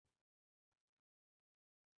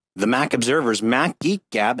The Mac Observer's Mac Geek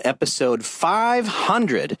Gab episode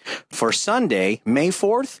 500 for Sunday, May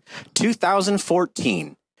 4th,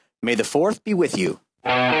 2014. May the 4th be with you.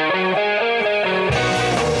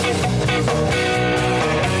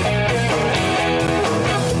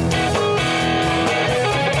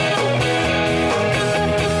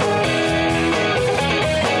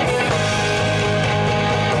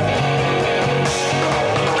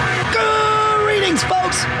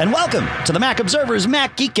 And welcome to the Mac Observer's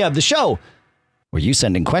Mac Geek Gab, the show where you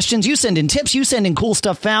send in questions, you send in tips, you send in cool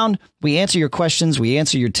stuff found. We answer your questions, we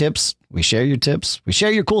answer your tips, we share your tips, we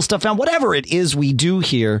share your cool stuff found, whatever it is we do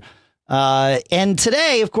here. And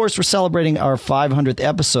today, of course, we're celebrating our 500th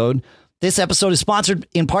episode. This episode is sponsored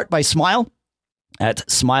in part by Smile at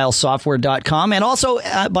smilesoftware.com and also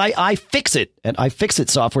by iFixit at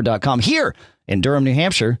iFixitsoftware.com. Here in Durham, New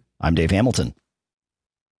Hampshire, I'm Dave Hamilton.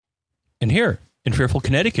 And here in Fairfield,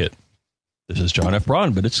 Connecticut, this is John F.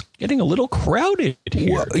 Braun, but it's getting a little crowded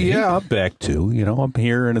here. Well, yeah, I'm back too. You know, I'm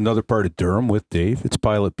here in another part of Durham with Dave. It's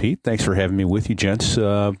Pilot Pete. Thanks for having me with you, gents.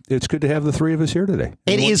 It's good to have the three of us here today.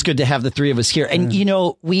 It is good to have the three of us here. And, you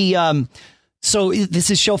know, we so this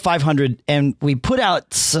is show 500, and we put out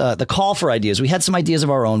the call for ideas. We had some ideas of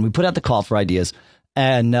our own. We put out the call for ideas,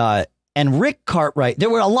 and Rick Cartwright. There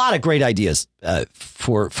were a lot of great ideas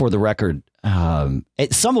for the record.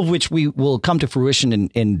 Some of which we will come to fruition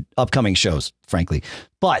in upcoming shows, frankly.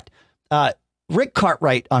 But Rick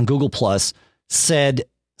Cartwright on Google Plus said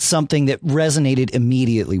something that resonated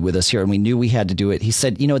immediately with us here, and we knew we had to do it. He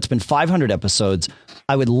said, you know, it's been 500 episodes.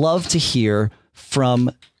 I would love to hear from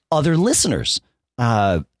other listeners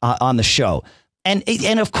on the show.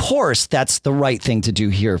 And of course, that's the right thing to do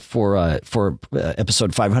here for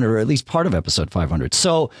episode 500, or at least part of episode 500.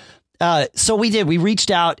 So we did. We reached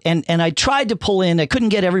out and I tried to pull in. I couldn't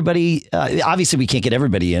get everybody. Obviously, we can't get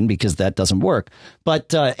everybody in because that doesn't work.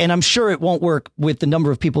 But and I'm sure it won't work with the number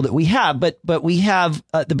of people that we have. But we have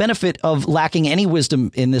the benefit of lacking any wisdom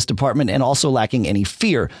in this department and also lacking any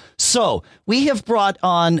fear. So we have brought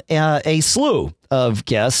on a slew of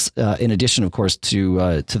guests, in addition, of course,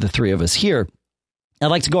 to the three of us here. I'd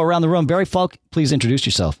like to go around the room. Barry Falk, please introduce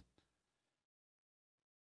yourself.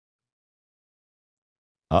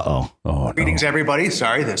 Oh, no. Greetings, everybody.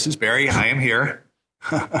 Sorry, this is Barry. I am here.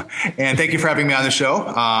 And thank you for having me on the show.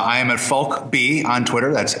 I am at FulkB on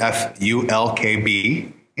Twitter. That's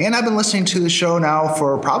FULKB. And I've been listening to the show now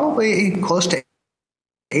for probably close to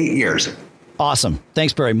 8 years. Awesome.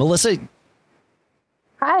 Thanks, Barry. Melissa?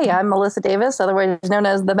 Hi, I'm Melissa Davis, otherwise known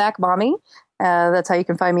as the Mac Mommy. That's how you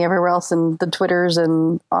can find me everywhere else in the Twitters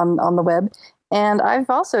and on the web. And I've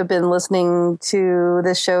also been listening to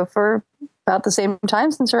this show for about the same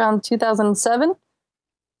time, since around 2007.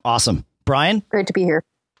 Awesome. Brian? Great to be here.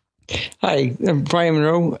 Hi, I'm Brian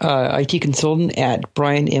Monroe, IT consultant at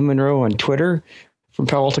Brian M. Monroe on Twitter from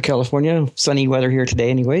Palo Alto, California. Sunny weather here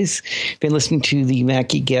today anyways. Been listening to the Mac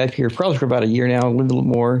Geek Gab here probably for about a year now, a little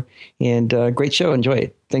more. And great show. Enjoy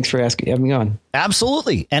it. Thanks for having me on.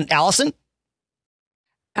 Absolutely. And Allison?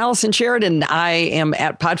 Allison Sheridan. I am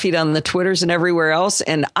at Podfeed on the Twitters and everywhere else,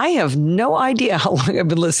 and I have no idea how long I've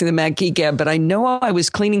been listening to Mac Geek Gab, but I know I was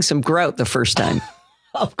cleaning some grout the first time.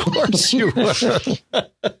 Of course you were.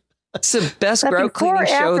 It's the best grout cleaning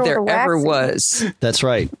show there ever was. That's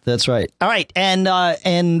right. That's right. All right. And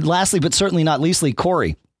lastly, but certainly not leastly,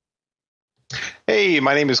 Corey. Hey,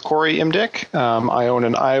 my name is Corey Imdick. I own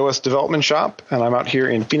an iOS development shop, and I'm out here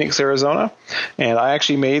in Phoenix, Arizona, and I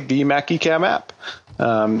actually made the Mac Geek Gab app.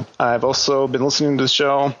 I've also been listening to the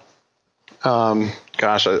show.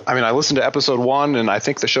 I listened to episode 1, and I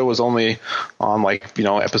think the show was only on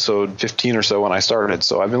episode 15 or so when I started.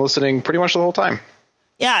 So I've been listening pretty much the whole time.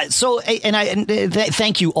 Yeah. So,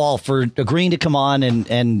 thank you all for agreeing to come on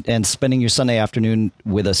and spending your Sunday afternoon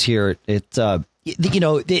with us here.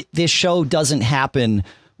 This show doesn't happen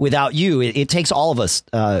without you. It takes all of us.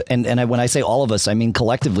 When I say all of us, I mean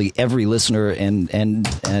collectively every listener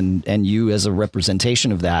and you as a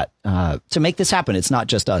representation of that to make this happen. It's not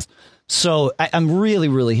just us. So I'm really,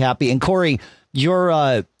 really happy. And Corey,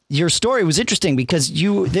 your story was interesting because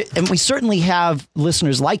and we certainly have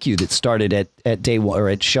listeners like you that started at day one or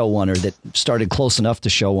at show one, or that started close enough to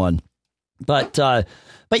show one. But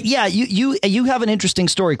yeah, you have an interesting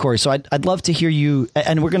story, Corey. So I'd love to hear you,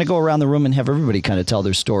 and we're going to go around the room and have everybody kind of tell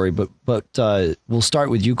their story. But we'll start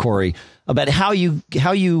with you, Corey, about how you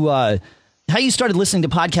started listening to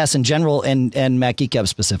podcasts in general and Mac Geek Gab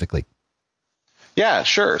specifically. Yeah,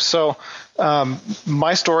 sure. So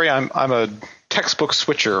my story, I'm a textbook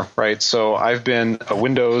switcher, right? So I've been a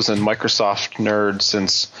Windows and Microsoft nerd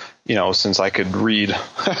since since I could read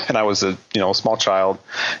and I was a small child,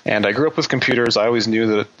 and I grew up with computers. I always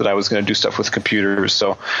knew that I was going to do stuff with computers.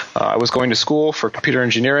 So I was going to school for computer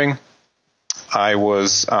engineering. I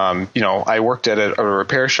was, I worked at a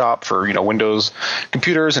repair shop for, Windows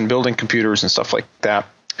computers and building computers and stuff like that.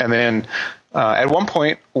 And then at one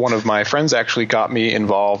point, one of my friends actually got me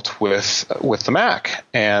involved with the Mac,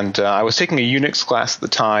 and I was taking a Unix class at the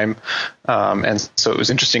time, and so it was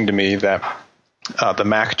interesting to me that the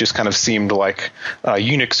Mac just kind of seemed like a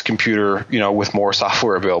Unix computer, with more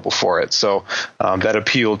software available for it. So that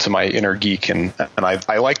appealed to my inner geek, and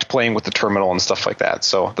I liked playing with the terminal and stuff like that.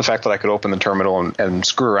 So the fact that I could open the terminal and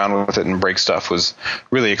screw around with it and break stuff was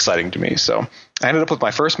really exciting to me. So I ended up with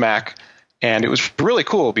my first Mac. And it was really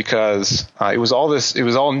cool because it was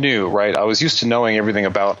all new, right? I was used to knowing everything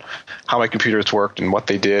about how my computers worked and what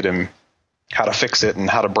they did and how to fix it and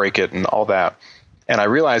how to break it and all that. And I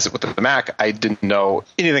realized that with the Mac, I didn't know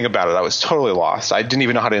anything about it. I was totally lost. I didn't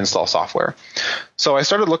even know how to install software. So I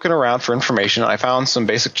started looking around for information. I found some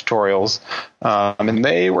basic tutorials, and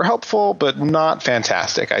they were helpful, but not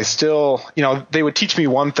fantastic. I still, they would teach me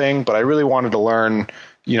one thing, but I really wanted to learn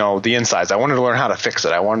the insides. I wanted to learn how to fix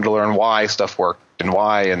it. I wanted to learn why stuff worked and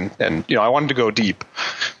why, and I wanted to go deep.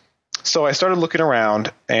 So I started looking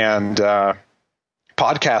around, and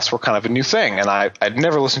podcasts were kind of a new thing, and I'd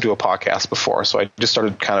never listened to a podcast before. So I just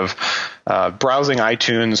started kind of browsing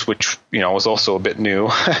iTunes, which was also a bit new,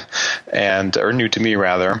 or new to me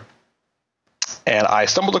rather. And I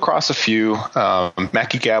stumbled across a few.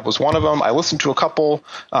 Mackie Gab was one of them. I listened to a couple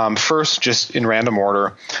first, just in random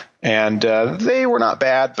order. And they were not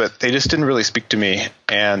bad, but they just didn't really speak to me.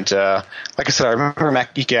 And like I said, I remember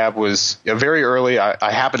Mackie Gab was very early.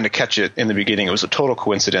 I happened to catch it in the beginning. It was a total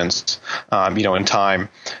coincidence, in time.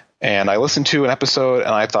 And I listened to an episode,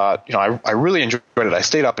 and I thought, I really enjoyed it. I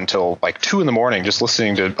stayed up until like 2 a.m. just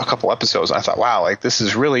listening to a couple episodes. And I thought, wow, this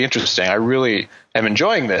is really interesting. I really am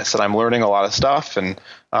enjoying this, and I'm learning a lot of stuff. And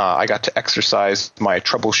I got to exercise my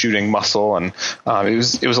troubleshooting muscle, and it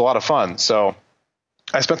was a lot of fun. So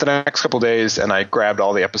I spent the next couple of days, and I grabbed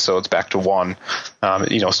all the episodes back to one,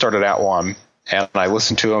 started at one, and I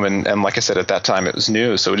listened to them. And like I said, at that time it was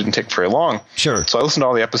new, so it didn't take very long. Sure. So I listened to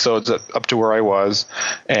all the episodes up to where I was,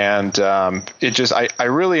 and I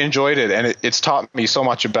really enjoyed it. And it's taught me so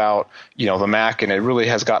much about, the Mac, and it really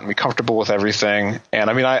has gotten me comfortable with everything. And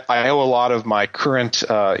I mean, I owe a lot of my current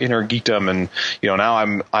inner geekdom, and, now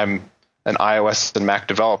I'm an iOS and Mac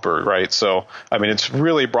developer, right? So, I mean, it's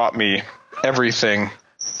really brought me everything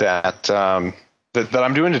that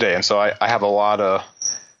I'm doing today, and so I have a lot of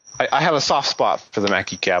I have a soft spot for the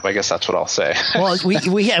Mackie Gab. I guess that's what I'll say. Well,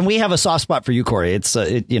 we have a soft spot for you, Corey. It's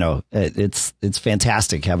it's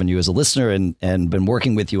fantastic having you as a listener and been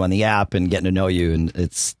working with you on the app and getting to know you, and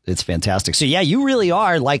it's fantastic. So yeah, you really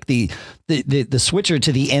are like the switcher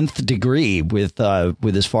to the nth degree with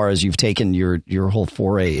as far as you've taken your whole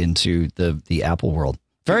foray into the Apple world.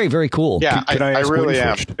 Very, very cool. Yeah, I really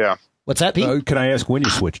am. Yeah. What's that, Pete? Can I ask when you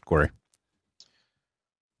switched, Corey?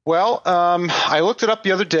 Well, I looked it up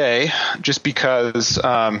the other day just because,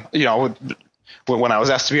 when I was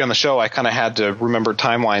asked to be on the show, I kind of had to remember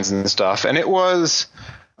timelines and stuff. And it was,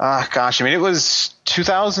 it was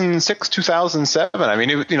 2006, 2007. I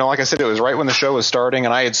mean, like I said, it was right when the show was starting,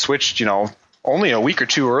 and I had switched, only a week or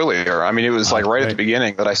two earlier. I mean, it was right at the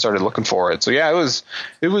beginning that I started looking for it. So yeah, it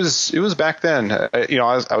was back then.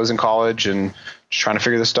 I was in college and just trying to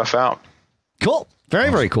figure this stuff out. Cool. Very,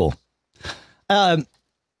 very cool.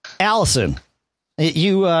 Allison,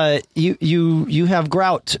 you have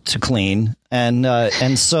grout to clean,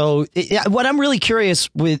 and so what I'm really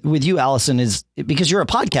curious with you, Allison, is because you're a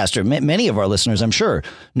podcaster. Many of our listeners, I'm sure,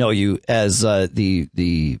 know you as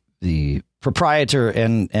the proprietor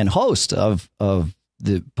and host of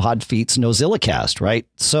the Podfeet's NozillaCast, right?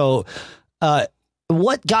 So,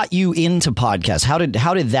 what got you into podcasts? How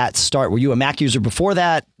did that start? Were you a Mac user before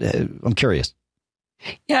that? I'm curious.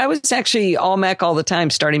 Yeah, I was actually all Mac all the time,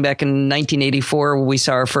 starting back in 1984 when we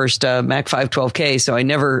saw our first Mac 512K. So I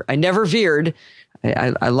never veered.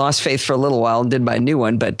 I lost faith for a little while and did buy a new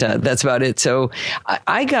one, but that's about it. So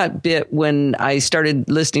I got bit when I started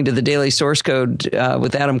listening to the Daily Source Code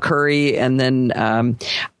with Adam Curry, and then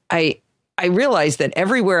I realized that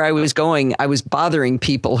everywhere I was going, I was bothering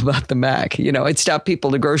people about the Mac. I'd stop people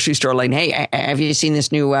at the grocery store like, hey, have you seen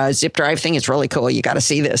this new zip drive thing? It's really cool. You got to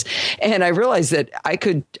see this. And I realized that I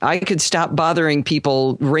could stop bothering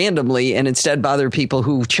people randomly and instead bother people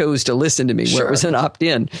who chose to listen to me, where it was an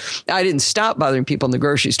opt-in. I didn't stop bothering people in the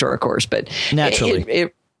grocery store, of course, but naturally.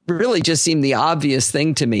 It really just seemed the obvious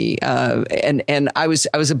thing to me. And I was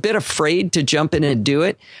a bit afraid to jump in and do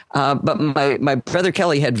it. But my brother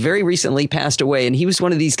Kelly had very recently passed away, and he was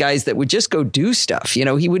one of these guys that would just go do stuff. You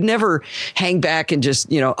know, he would never hang back and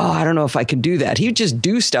just, oh, I don't know if I can do that. He would just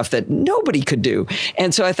do stuff that nobody could do.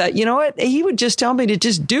 And so I thought, you know what? He would just tell me to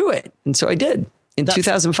just do it. And so I did in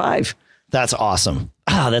 2005. That's awesome.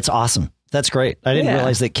 That's awesome. That's great. I didn't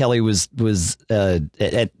realize that Kelly was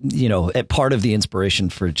at part of the inspiration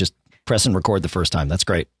for just press and record the first time. That's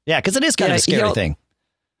great. Yeah, because it is kind of a scary thing.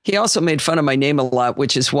 He also made fun of my name a lot,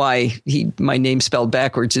 which is why my name spelled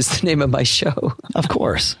backwards is the name of my show. Of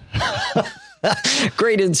course.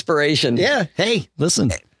 Great inspiration. Yeah. Hey,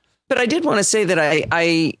 listen. But I did want to say that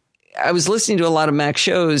I was listening to a lot of Mac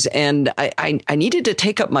shows, and I needed to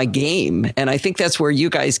take up my game. And I think that's where you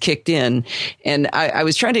guys kicked in. And I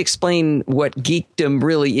was trying to explain what geekdom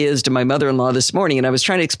really is to my mother-in-law this morning. And I was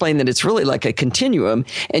trying to explain that it's really like a continuum.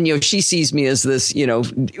 And, she sees me as this,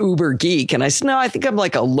 uber geek. And I said, no, I think I'm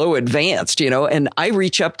like a low advanced, and I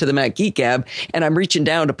reach up to the Mac Geek Gab, and I'm reaching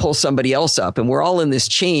down to pull somebody else up. And we're all in this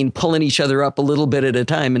chain pulling each other up a little bit at a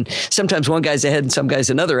time. And sometimes one guy's ahead and some guy's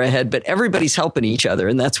another ahead, but everybody's helping each other.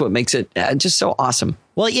 And that's what makes it just so awesome.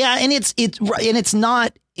 Well, yeah, and it's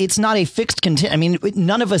not a fixed continuum. I mean,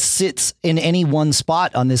 none of us sits in any one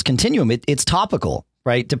spot on this continuum. It's topical,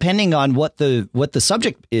 right? Depending on what the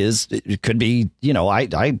subject is, it could be.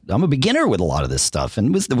 I'm a beginner with a lot of this stuff,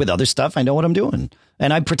 and with other stuff, I know what I'm doing,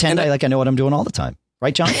 and I pretend I know what I'm doing all the time,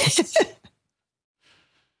 right, John?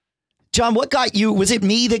 John, what got you? Was it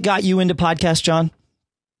me that got you into podcasts, John?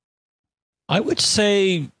 I would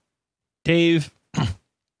say, Dave.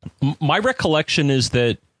 My recollection is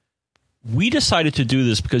that we decided to do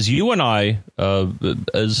this because you and I,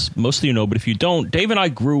 as most of you know, but if you don't, Dave and I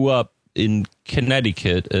grew up in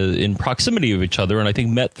Connecticut in proximity of each other, and I think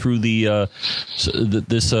met through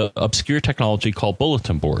this obscure technology called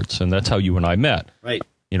bulletin boards, and that's how you and I met. Right.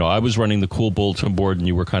 I was running the cool bulletin board, and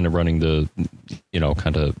you were kind of running the,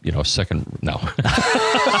 second. No,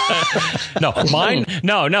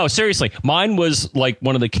 no, seriously. Mine was like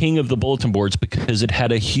one of the king of the bulletin boards because it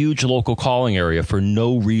had a huge local calling area for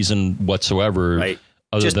no reason whatsoever. Right.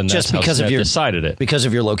 Other than just that's because how of decided it. Because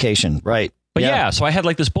of your location. Right. But yeah, so I had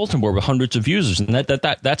like this bulletin board with hundreds of users, and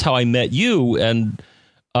that's how I met you. And,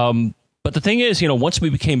 but the thing is, once we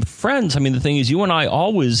became friends, I mean, the thing is, you and I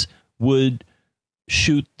always would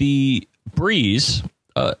shoot the breeze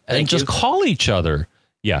and just call each other.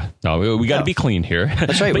 Yeah, no, we got to be clean here.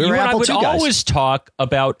 That's right. But we you were and I Apple would II guys. always talk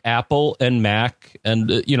about Apple and Mac,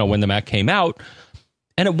 and when the Mac came out.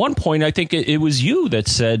 And at one point, I think it was you that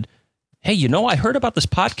said, "Hey, I heard about this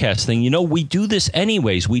podcast thing. We do this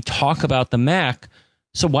anyways. We talk about the Mac,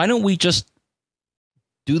 so why don't we just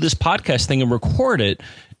do this podcast thing and record it?"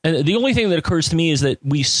 And the only thing that occurs to me is that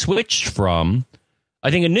we switched from. I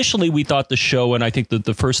think initially we thought the show, and I think that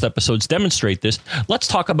the first episodes demonstrate this, let's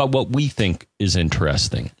talk about what we think is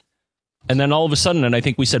interesting. And then all of a sudden, and I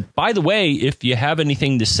think we said, by the way, if you have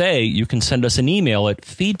anything to say, you can send us an email at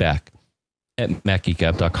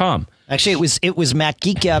feedback@macgeekgab.com. Actually, it was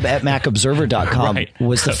macgeekgab@macobserver.com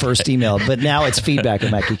was the first email, but now it's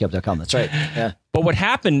feedback@macgeekgab.com. That's right. Yeah. But what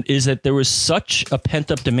happened is that there was such a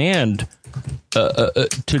pent-up demand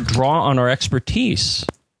to draw on our expertise.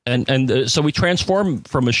 And so we transformed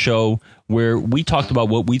from a show where we talked about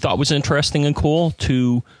what we thought was interesting and cool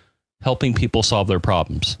to helping people solve their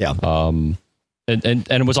problems. Yeah. And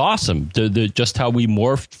it was awesome. Just how we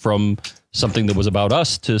morphed from something that was about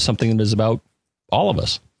us to something that is about all of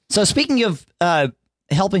us. So speaking of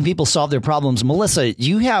helping people solve their problems, Melissa,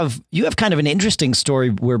 you have kind of an interesting story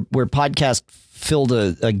where podcast filled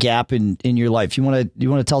a gap in your life. You want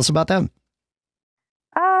to tell us about that?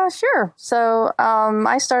 Sure. So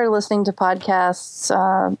I started listening to podcasts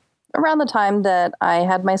around the time that I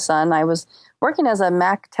had my son. I was working as a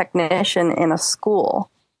Mac technician in a school,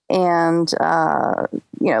 and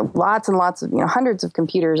lots and lots of hundreds of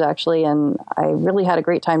computers actually, and I really had a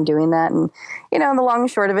great time doing that. And the long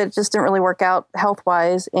and short of it just didn't really work out health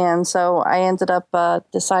wise, and so I ended up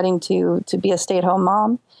deciding to be a stay-at-home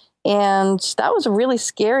mom. And that was a really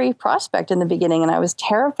scary prospect in the beginning, and I was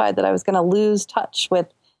terrified that I was going to lose touch with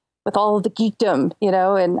all of the geekdom,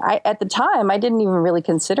 and at the time, I didn't even really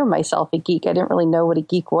consider myself a geek. I didn't really know what a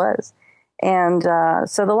geek was. And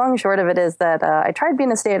so the long and short of it is that I tried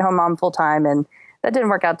being a stay-at-home mom full-time, and that didn't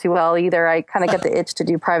work out too well either. I kind of got the itch to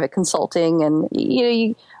do private consulting, and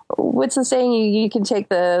what's the saying? You can take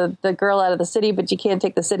the girl out of the city, but you can't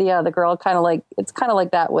take the city out of the girl. It's kind of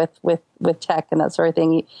like that with tech and that sort of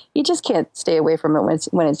thing. You just can't stay away from it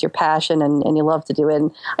when it's your passion and you love to do it.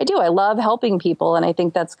 And I love helping people, and I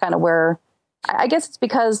think that's kind of where I guess it's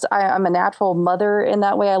because I'm a natural mother in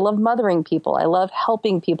that way. I love mothering people. I love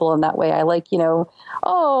helping people in that way. I like,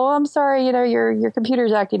 oh, I'm sorry, your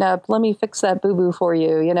computer's acting up. Let me fix that boo-boo for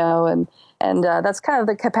you, and that's kind of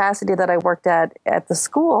the capacity that I worked at the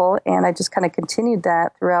school. And I just kind of continued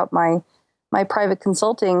that throughout my private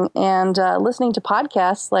consulting, and listening to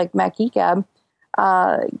podcasts like Mac Geek Gab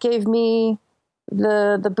gave me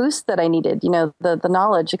the boost that I needed, the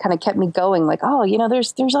knowledge. It kind of kept me going, like, oh,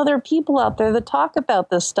 there's other people out there that talk about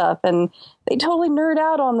this stuff, and they totally nerd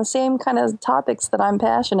out on the same kind of topics that I'm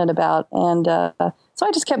passionate about. And so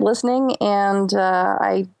I just kept listening, and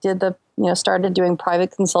I did started doing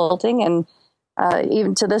private consulting, and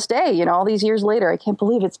even to this day, all these years later, I can't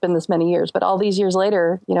believe it's been this many years, but all these years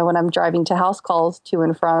later, when I'm driving to house calls to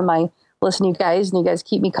and from, I listen to you guys, and you guys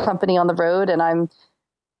keep me company on the road, and I'm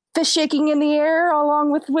fish shaking in the air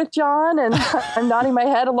along with John, and I'm nodding my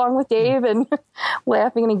head along with Dave, and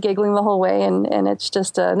laughing and giggling the whole way. And it's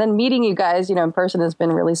just, and then meeting you guys, in person has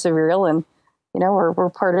been really surreal. And, we're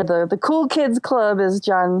part of the cool kids club, as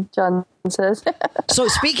John says. So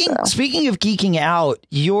speaking of geeking out,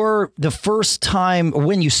 the first time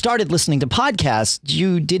when you started listening to podcasts,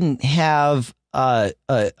 you didn't have an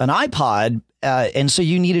iPod. And so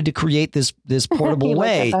you needed to create this portable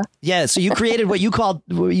way. Yeah. So you created what you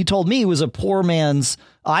told me was a poor man's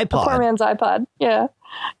iPod. A poor man's iPod. Yeah.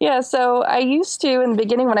 Yeah. So I used to, in the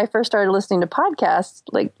beginning, when I first started listening to podcasts,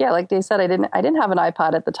 like they said, I didn't have an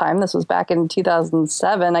iPod at the time. This was back in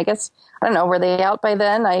 2007. I guess, I don't know, were they out by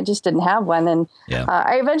then? I just didn't have one. And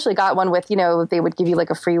I eventually got one with, they would give you like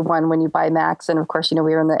a free one when you buy Macs. And of course, we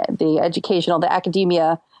were in the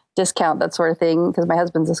academia discount, that sort of thing, because my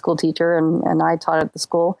husband's a school teacher, and I taught at the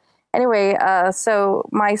school. Anyway, so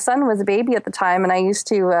my son was a baby at the time, and I used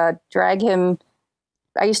to drag him.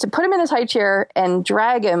 I used to put him in his high chair and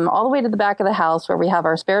drag him all the way to the back of the house where we have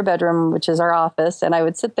our spare bedroom, which is our office. And I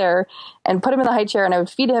would sit there and put him in the high chair, and I would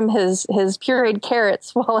feed him his pureed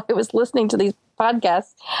carrots while I was listening to these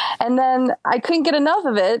podcasts. And then I couldn't get enough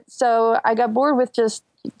of it, so I got bored with just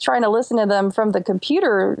trying to listen to them from the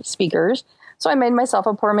computer speakers. So I made myself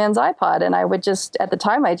a poor man's iPod, and I would at the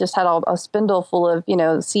time, I just had a spindle full of,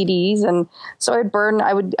 CDs. And so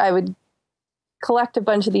I would collect a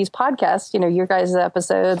bunch of these podcasts, your guys'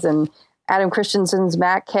 episodes, and Adam Christensen's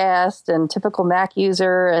MacCast, and Typical Mac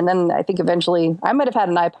User. And then I think eventually I might have had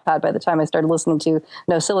an iPod by the time I started listening to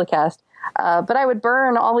NosillaCast. But I would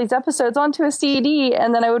burn all these episodes onto a CD,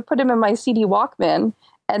 and then I would put them in my CD Walkman.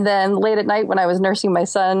 And then late at night, when I was nursing my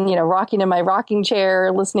son, rocking in my rocking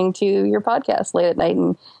chair, listening to your podcast late at night.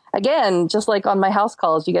 And again, just like on my house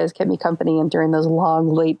calls, you guys kept me company, and during those long,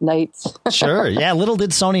 late nights. Sure. Yeah. Little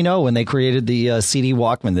did Sony know when they created the CD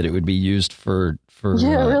Walkman that it would be used for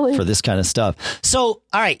this kind of stuff. So,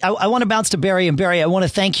 all right, I want to bounce to Barry. And Barry, I want to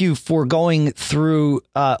thank you for going through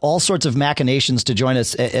all sorts of machinations to join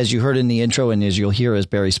us, as you heard in the intro, and as you'll hear as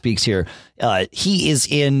Barry speaks here. He is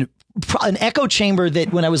in an echo chamber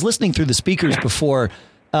that, when I was listening through the speakers before,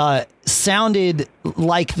 sounded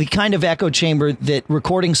like the kind of echo chamber that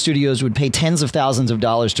recording studios would pay tens of thousands of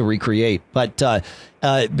dollars to recreate. But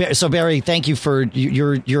so Barry, thank you for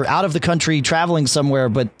you're out of the country traveling somewhere,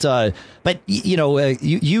 but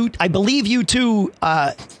you I believe you too.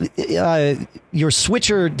 Your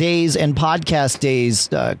switcher days and podcast days,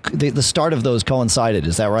 the start of those coincided.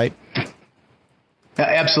 Is that right?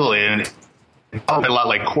 Absolutely. And a lot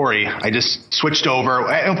like Corey, I just switched over.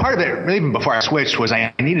 And part of it, even before I switched, was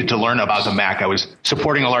I needed to learn about the Mac. I was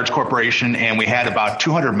supporting a large corporation, and we had about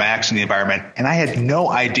 200 Macs in the environment, and I had no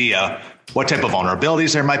idea what type of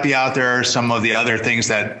vulnerabilities there might be out there, some of the other things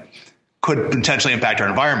that could potentially impact our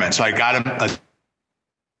environment. So I got a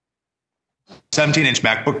 17-inch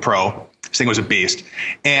MacBook Pro. This thing was a beast.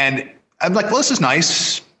 And I'm like, well, this is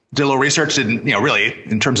nice. Did a little research, and really,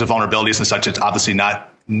 in terms of vulnerabilities and such, it's obviously not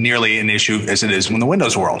nearly an issue as it is in the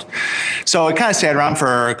Windows world. So I kind of sat around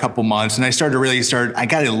for a couple months, and I started to I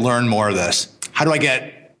got to learn more of this. How do I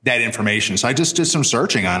get that information? So I just did some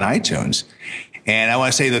searching on iTunes. And I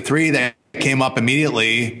want to say the three that came up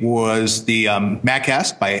immediately was the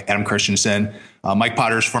MacCast by Adam Christensen, Mike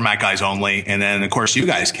Potter's For Mac Guys Only, and then, of course, you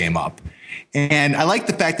guys came up. And I like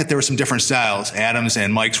the fact that there were some different styles. Adam's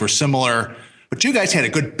and Mike's were similar, but you guys had a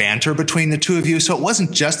good banter between the two of you. So it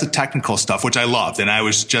wasn't just the technical stuff, which I loved. And I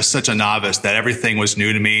was just such a novice that everything was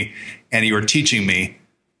new to me, and you were teaching me.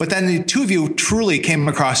 But then the two of you truly came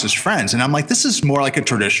across as friends. And I'm like, this is more like a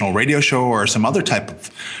traditional radio show or some other type of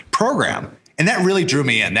program. And that really drew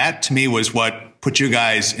me in. That, to me, was what put you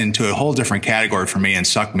guys into a whole different category for me and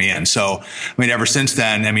sucked me in. So, ever since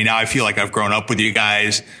then, now I feel like I've grown up with you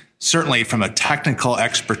guys. certainly from a technical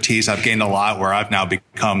expertise, I've gained a lot where I've now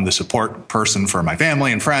become the support person for my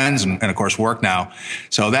family and friends and of course work now.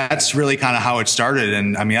 So that's really kind of how it started.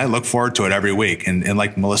 And I mean, I look forward to it every week. And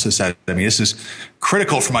like Melissa said, I mean, this is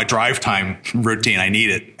critical for my drive time routine. I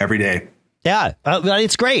need it every day. Yeah,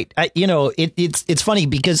 it's great. It's funny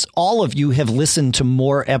because all of you have listened to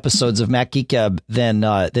more episodes of Mac Geek Gab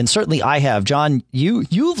than certainly I have. John,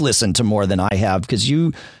 you've listened to more than I have because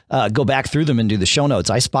you go back through them and do the show notes.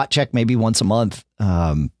 I spot check maybe once a month,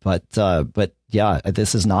 but yeah,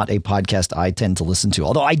 this is not a podcast I tend to listen to.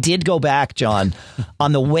 Although I did go back, John,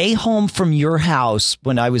 on the way home from your house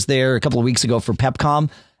when I was there a couple of weeks ago for PepCom.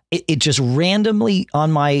 It just randomly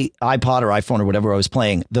on my iPod or iPhone or whatever I was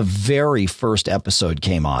playing, the very first episode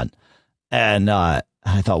came on. And I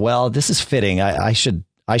thought, well, this is fitting. I should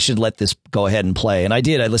let this go ahead and play. And I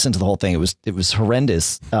did. I listened to the whole thing. It was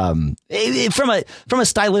horrendous. From a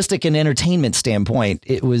stylistic and entertainment standpoint,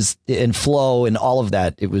 it was in flow and all of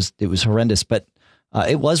that. It was horrendous, but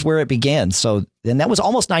it was where it began. So, and that was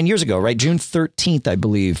almost 9 years ago, right? June 13th, I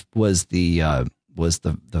believe, was the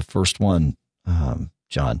first one.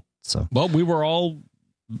 John. So, well, we were all,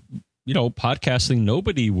 podcasting.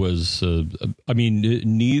 Nobody was,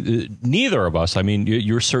 neither of us. I mean,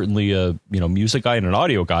 you're certainly a, music guy and an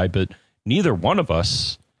audio guy, but neither one of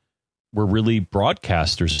us were really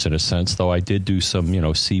broadcasters in a sense, though I did do some,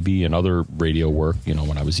 CB and other radio work,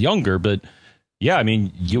 when I was younger. But yeah, I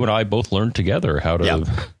mean, you and I both learned together how to. Yeah.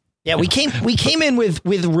 Yeah, we came in with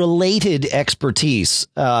related expertise,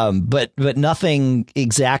 but nothing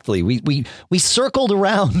exactly. We circled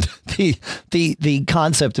around the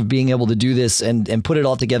concept of being able to do this and put it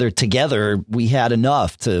all together. We had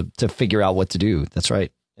enough to figure out what to do. That's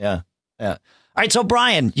right. Yeah. All right. So,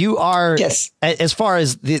 Brian, you are, yes, as far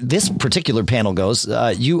as this particular panel goes,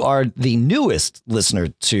 you are the newest listener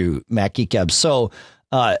to Mac Geek Gab. So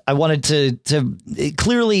I wanted to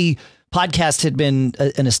clearly. Podcast had been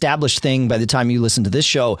an established thing by the time you listened to this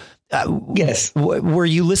show. Yes. Were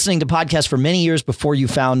you listening to podcasts for many years before you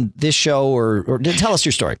found this show, or tell us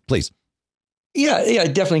your story, please? Yeah,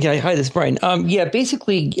 definitely. Hi, this is Brian.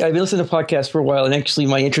 Basically, I've been listening to podcasts for a while, and actually,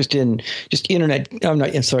 my interest in just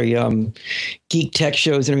geek tech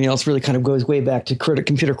shows and everything else really kind of goes way back to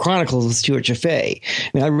Computer Chronicles with Stuart Chaffee.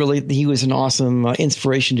 I mean, he was an awesome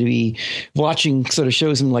inspiration to be watching sort of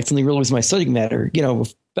shows and like something really was my subject matter,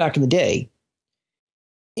 back in the day.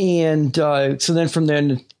 And so then from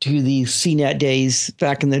then to the CNET days,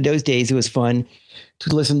 back in those days, it was fun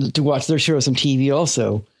to watch their shows on TV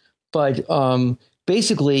also. But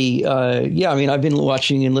basically, I've been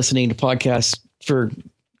watching and listening to podcasts for,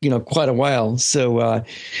 quite a while. So,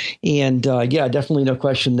 definitely no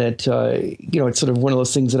question that, it's sort of one of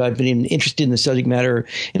those things that I've been interested in the subject matter.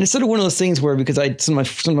 And it's sort of one of those things where, because some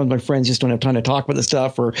of my friends just don't have time to talk about this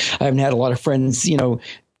stuff, or I haven't had a lot of friends,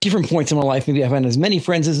 different points in my life. Maybe I haven't as many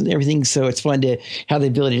friends as everything. So it's fun to have the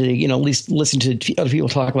ability to, at least listen to other people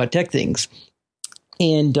talk about tech things.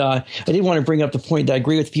 And I did want to bring up the point that I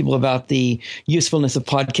agree with people about the usefulness of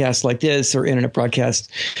podcasts like this or internet broadcasts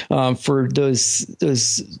for those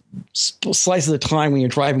slices of time when you're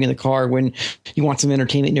driving in the car, when you want some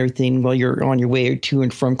entertainment and everything while you're on your way to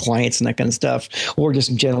and from clients and that kind of stuff, or just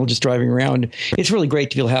in general, just driving around. It's really great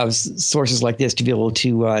to be able to have sources like this to be able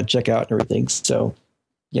to check out and everything. So,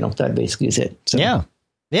 that basically is it. So. Yeah.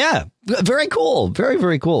 Very cool. Very,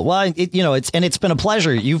 very cool. Well, it's been a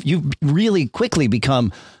pleasure. You've really quickly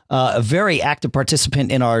become a very active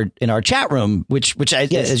participant in our chat room, which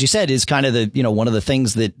as you said, is kind of the, one of the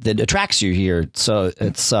things that attracts you here. So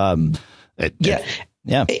it's, yeah.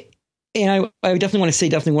 And I definitely want to say,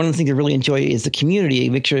 one of the things I really enjoy is the community.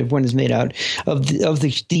 Make sure everyone is made out of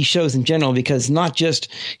these shows in general, because not just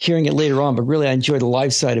hearing it later on, but really I enjoy the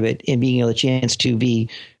live side of it and being able a chance to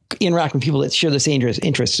interact with people that share the same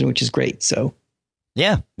interests, which is great. So,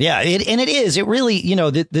 yeah. It is. It really,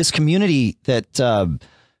 this community that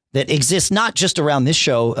exists not just around this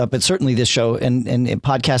show, but certainly this show and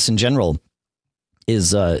podcasts in general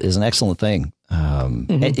is an excellent thing.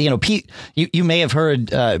 And, Pete, you may have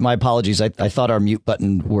heard, my apologies. I thought our mute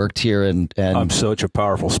button worked here, and I'm such a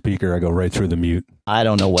powerful speaker. I go right through the mute. I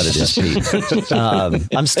don't know what it is, Pete.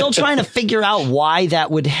 I'm still trying to figure out why that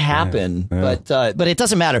would happen, but it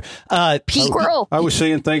doesn't matter. Pete, Squirrel. I was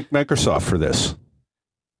saying thank Microsoft for this.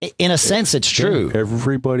 In a sense, it's true.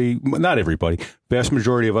 Everybody, not everybody, vast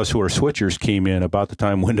majority of us who are switchers came in about the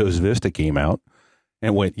time Windows Vista came out.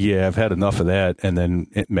 And went, yeah, I've had enough of that. And then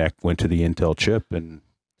Mac went to the Intel chip, and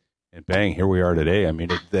bang, here we are today. I mean,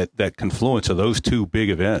 that confluence of those two big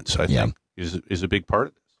events, I think, is a big part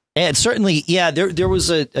of this. And certainly, there was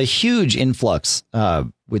a huge influx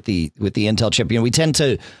with the Intel chip. You know, we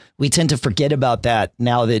tend to forget about that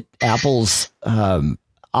now that Apple's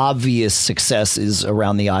obvious success is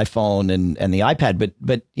around the iPhone and the iPad.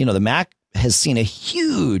 But you know, the Mac has seen a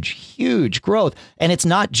huge growth, and it's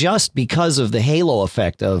not just because of the halo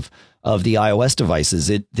effect of the iOS devices.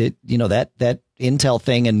 That Intel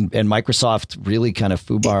thing and Microsoft really kind of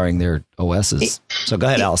foobarring their OSs. So go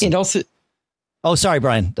ahead, Allison. And also, oh, sorry,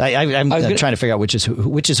 Brian. I'm trying to figure out which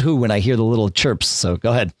is who when I hear the little chirps. So go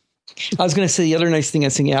ahead. I was going to say the other nice thing I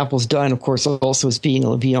think Apple's done, of course, also is being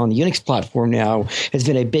able to be on the Unix platform now has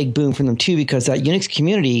been a big boom for them too, because that Unix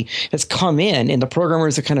community has come in, and the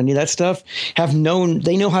programmers that kind of knew that stuff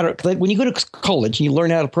they know how to. Like when you go to college and you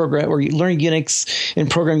learn how to program, or you learn Unix, and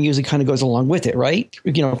programming usually kind of goes along with it, right?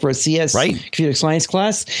 You know, for a CS, computer science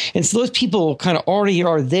class, and so those people kind of already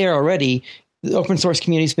are there already. The open source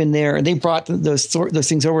community's been there, and they brought those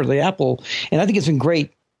things over to the Apple, and I think it's been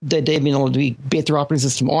great that they've been able to base their operating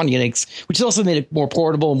system on Unix, which has also made it more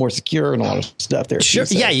portable, more secure, and a lot of stuff there. Sure.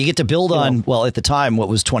 So, yeah, you get to build on, well, at the time, what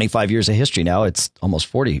was 25 years of history. Now it's almost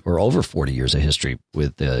 40 or over 40 years of history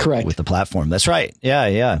with the platform. That's right.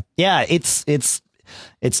 Yeah. It's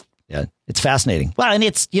fascinating. Well, and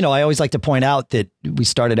it's, you know, I always like to point out that we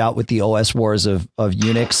started out with the OS wars of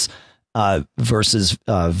Unix versus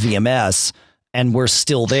VMS. And we're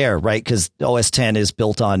still there, right? Because OS 10 is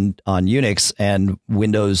built on Unix, and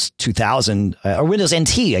Windows 2000 or Windows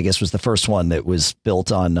NT, I guess, was the first one that was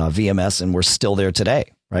built on VMS, and we're still there today,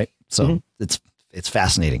 right? So it's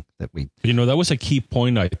fascinating that we. You know, that was a key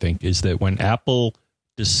point, I think, is that when Apple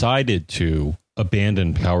decided to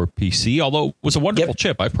abandon PowerPC, although it was a wonderful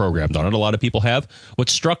chip, I programmed on it. A lot of people have. What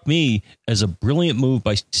struck me as a brilliant move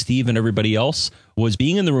by Steve and everybody else was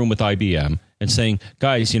being in the room with IBM and saying,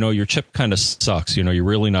 guys, you know, your chip kind of sucks. You know, you're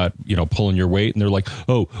really not, you know, pulling your weight. And they're like,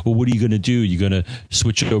 oh, well, what are you going to do? You're going to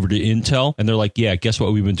switch it over to Intel? And they're like, yeah, guess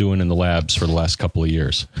what we've been doing in the labs for the last couple of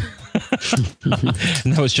years.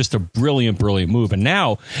 And that was just a brilliant move. And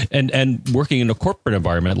now, and working in a corporate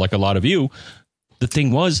environment like a lot of you, the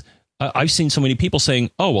thing was, I've seen so many people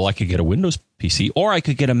saying, oh, well, I could get a Windows PC, or I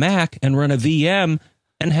could get a Mac and run a VM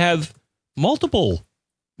and have multiple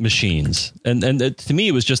machines. And to me,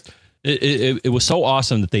 it was just, it was so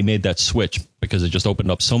awesome that they made that switch, because it just opened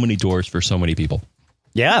up so many doors for so many people.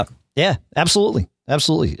 Yeah, absolutely.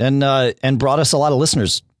 And brought us a lot of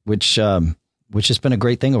listeners, which has been a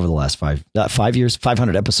great thing over the last 5 years,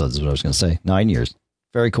 500 episodes is what I was going to say, 9 years.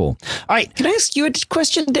 Very cool. All right. Can I ask you a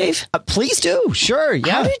question, Dave? Please do. Sure.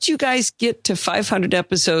 Yeah. How did you guys get to 500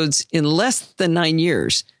 episodes in less than 9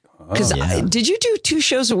 years? Because did you do 2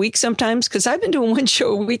 shows a week sometimes? Because I've been doing 1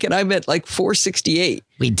 show a week, and I'm at like 468.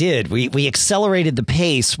 We did. We accelerated the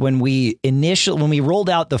pace when we rolled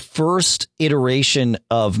out the first iteration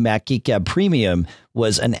of Mac Geek Gab Premium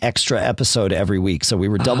was an extra episode every week. So we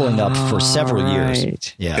were doubling up for several years.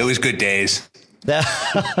 Yeah. It was good days.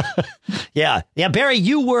 Yeah. Barry,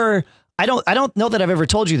 you were, I don't know that I've ever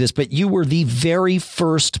told you this, but you were the very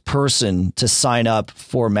first person to sign up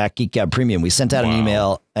for Mac Geek Gab Premium. We sent out an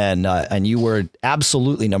email, and you were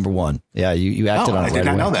absolutely number one. Yeah. You acted on it. I did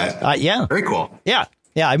not know that. Yeah. Very cool. Yeah.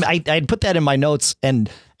 I had put that in my notes and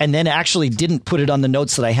then actually didn't put it on the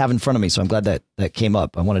notes that I have in front of me. So I'm glad that came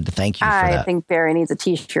up. I wanted to thank you for that. I think Barry needs a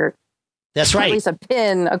t-shirt. That's right. At least a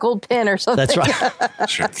gold pin or something. That's right.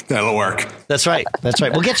 Sure, that'll work. That's right.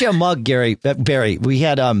 We'll get you a mug, Barry. We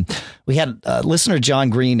had listener John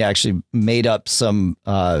Green actually made up some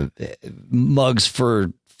mugs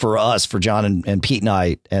for us, for John and Pete and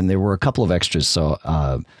I, and there were a couple of extras. So,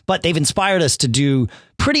 but they've inspired us to do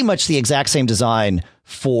pretty much the exact same design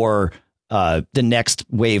for the next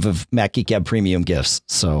wave of Mac Geek Gab Premium gifts.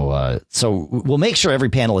 So we'll make sure every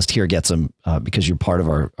panelist here gets them because you're part of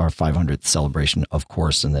our 500th celebration, of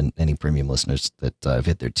course. And then any premium listeners that have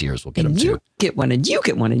hit their tiers will get them too. You get one, and you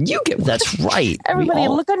get one, and you get one. That's right. Everybody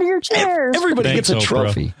look under your chairs. Everybody gets a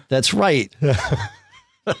trophy. Oprah. That's right.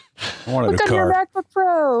 I wanted look a under your car. MacBook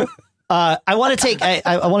Pro. I want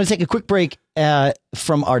to take a quick break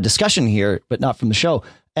from our discussion here, but not from the show,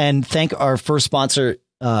 and thank our first sponsor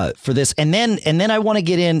for this. And then I want to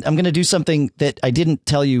get in. I'm going to do something that I didn't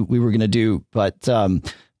tell you we were going to do, but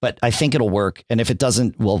I think it'll work. And if it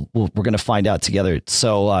doesn't, we're going to find out together.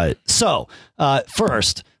 So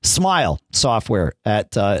first, Smile Software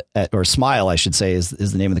or Smile, I should say, is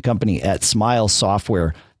the name of the company, at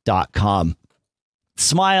smilesoftware.com.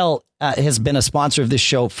 Smile has been a sponsor of this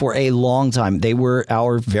show for a long time. They were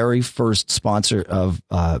our very first sponsor of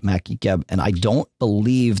Mac Geek Gab, and I don't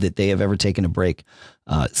believe that they have ever taken a break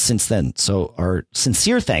since then. So our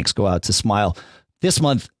sincere thanks go out to Smile this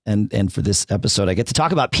month. And for this episode, I get to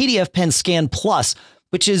talk about PDF Pen Scan Plus.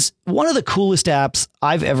 which is one of the coolest apps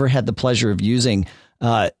I've ever had the pleasure of using.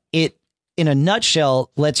 It, in a nutshell,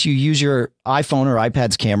 lets you use your iPhone or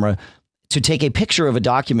iPad's camera to take a picture of a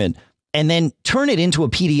document and then turn it into a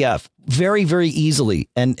PDF very, very easily.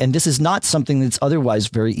 And this is not something that's otherwise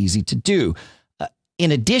very easy to do.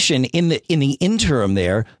 In addition, in the interim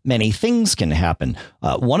there, many things can happen.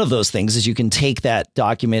 One of those things is you can take that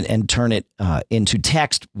document and turn it into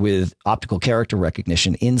text with optical character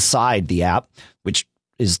recognition inside the app, which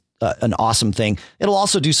is an awesome thing. It'll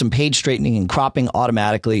also do some page straightening and cropping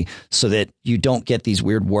automatically so that you don't get these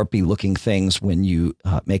weird warpy looking things when you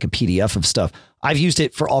make a PDF of stuff. I've used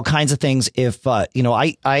it for all kinds of things. If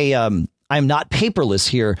I'm not paperless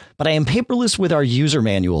here, but I am paperless with our user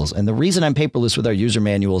manuals. And the reason I'm paperless with our user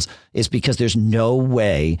manuals is because there's no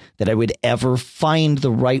way that I would ever find the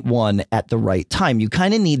right one at the right time. You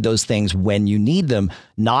kind of need those things when you need them,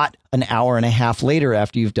 not an hour and a half later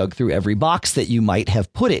after you've dug through every box that you might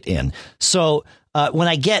have put it in. So when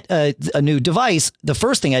I get a new device, the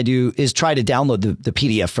first thing I do is try to download the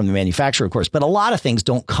PDF from the manufacturer, of course. But a lot of things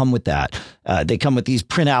don't come with that. They come with these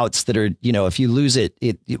printouts that are, if you lose it,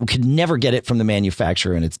 you could never get it from the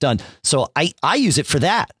manufacturer and it's done. So I use it for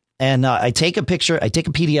that. And I take a picture, I take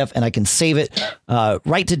a PDF and I can save it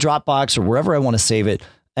right to Dropbox or wherever I want to save it.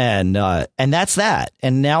 And that's that.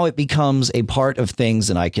 And now it becomes a part of things,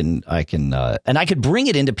 and I could bring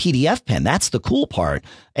it into PDF Pen. That's the cool part,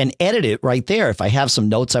 and edit it right there. If I have some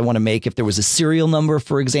notes I want to make, if there was a serial number,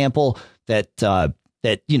 for example, that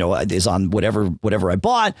is on whatever I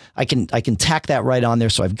bought, I can tack that right on there.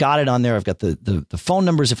 So I've got it on there. I've got the phone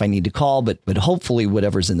numbers if I need to call, but hopefully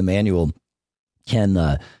whatever's in the manual can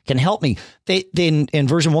help me. They in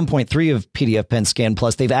version 1.3 of PDF Pen Scan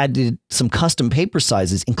Plus, they've added some custom paper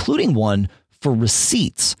sizes, including one for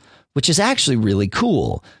receipts, which is actually really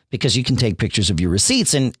cool because you can take pictures of your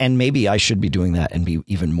receipts, and maybe I should be doing that and be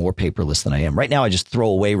even more paperless than I am. Right now I just throw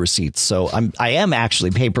away receipts. So I am actually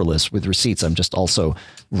paperless with receipts. I'm just also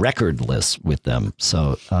recordless with them.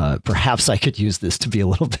 So perhaps I could use this to be a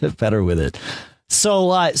little bit better with it.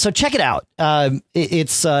 So check it out.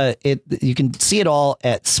 You can see it all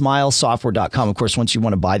at smilesoftware.com. Of course, once you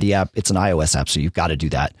want to buy the app, it's an iOS app, so you've got to do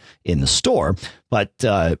that in the store. But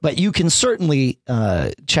you can certainly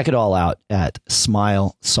check it all out at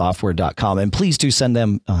smilesoftware.com. And please do send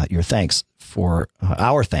them your thanks for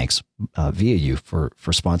our thanks via you for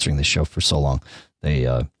sponsoring this show for so long.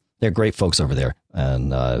 They're great folks over there,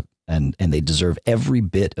 and they deserve every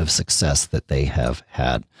bit of success that they have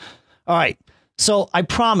had. All right. So I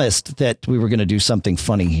promised that we were going to do something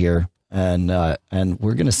funny here, and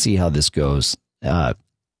we're going to see how this goes.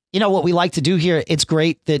 What we like to do here. It's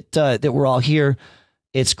great that we're all here.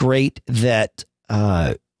 It's great that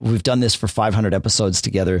we've done this for 500 episodes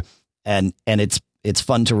together, and it's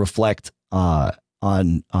fun to reflect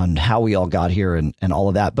on how we all got here and all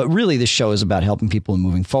of that. But really, this show is about helping people and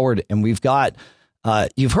moving forward, and we've got.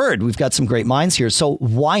 You've heard we've got some great minds here. So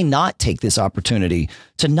why not take this opportunity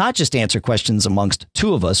to not just answer questions amongst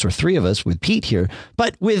two of us or three of us with Pete here,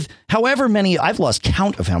 but with however many. I've lost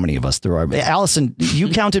count of how many of us there are. Allison, you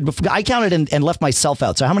counted before. I counted and left myself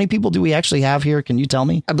out. So how many people do we actually have here? Can you tell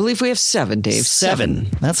me? I believe we have 7, Dave. 7.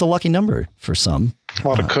 That's a lucky number for some. A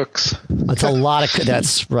lot of cooks. That's a lot of.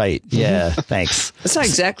 That's right. Yeah. Thanks. That's not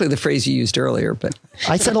exactly the phrase you used earlier, but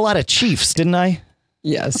I said a lot of chiefs, didn't I?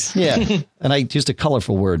 Yes. Yeah. And I used a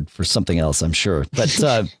colorful word for something else, I'm sure. But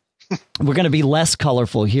we're going to be less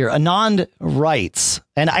colorful here. Anand writes,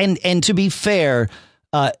 and to be fair,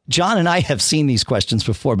 John and I have seen these questions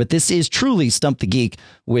before, but this is truly Stump the Geek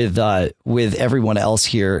with everyone else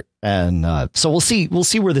here. And so we'll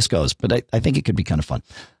see where this goes. But I think it could be kind of fun.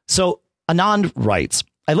 So Anand writes,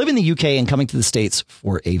 I live in the UK and coming to the States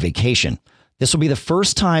for a vacation. This will be the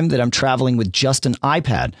first time that I'm traveling with just an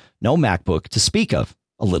iPad, no MacBook to speak of.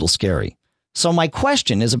 A little scary. So my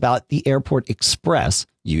question is about the Airport Express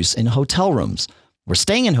use in hotel rooms. We're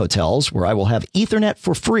staying in hotels where I will have Ethernet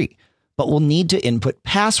for free, but will need to input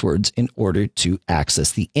passwords in order to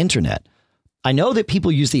access the internet. I know that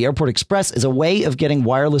people use the Airport Express as a way of getting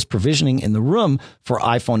wireless provisioning in the room for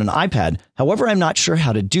iPhone and iPad. However, I'm not sure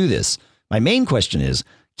how to do this. My main question is,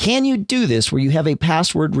 can you do this where you have a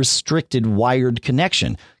password-restricted wired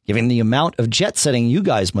connection? Given the amount of jet setting you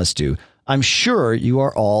guys must do, I'm sure you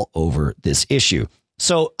are all over this issue.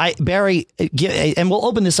 So, Barry, and we'll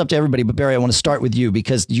open this up to everybody, but Barry, I want to start with you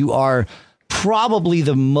because you are probably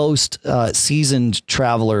the most seasoned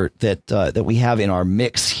traveler that we have in our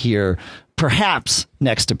mix here. Perhaps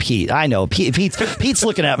next to Pete. I know Pete's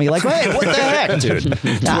looking at me like, hey, what the heck, dude?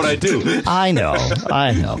 That's what I do. I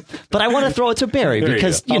know. But I want to throw it to Barry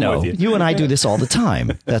because, you and I do this all the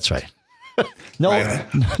time. That's right.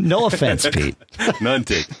 No offense, Pete. None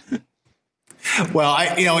taken. Well,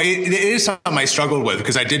 it is something I struggled with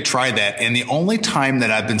because I did try that. And the only time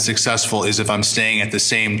that I've been successful is if I'm staying at the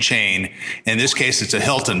same chain. In this case, it's a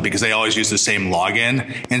Hilton because they always use the same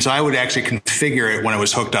login. And so I would actually configure it when it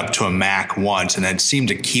was hooked up to a Mac once and it seemed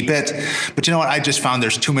to keep it. But you know what? I just found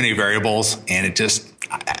there's too many variables and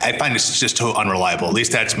I find it's just too unreliable. At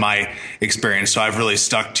least that's my experience. So I've really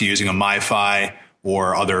stuck to using a MiFi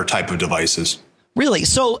or other type of devices. Really?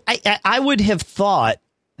 So I would have thought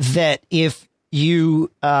that if you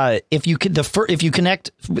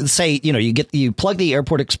connect, say, you plug the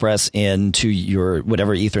Airport Express into your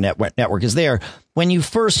whatever Ethernet network is there. When you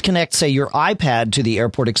first connect, say, your iPad to the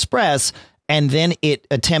Airport Express, and then it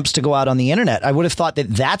attempts to go out on the internet, I would have thought that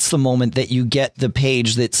that's the moment that you get the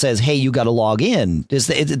page that says, "Hey, you got to log in." Does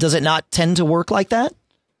it not tend to work like that?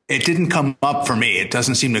 It didn't come up for me. It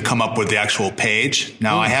doesn't seem to come up with the actual page.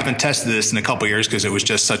 Now, I haven't tested this in a couple of years because it was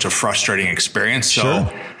just such a frustrating experience. So.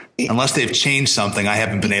 Sure. Unless they've changed something, I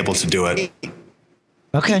haven't been able to do it.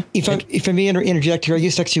 Okay. If I may interject here, I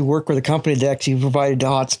used to actually work with a company that actually provided the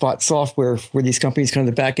hotspot software for these companies, kind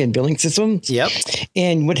of the back-end billing systems. Yep.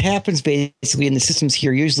 And what happens basically in the systems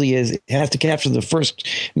here usually is it has to capture the first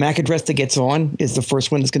MAC address that gets on is the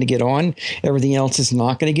first one that's going to get on. Everything else is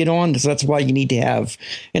not going to get on. So that's why you need to have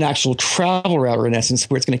an actual travel router, in essence,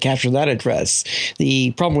 where it's going to capture that address.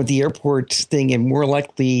 The problem with the airport thing, and more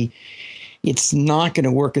likely it's not going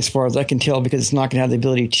to work as far as I can tell because it's not going to have the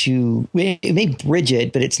ability to – it may bridge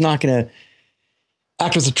it, but it's not going to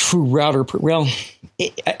act as a true router. Well,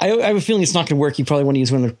 I have a feeling it's not going to work. You probably want to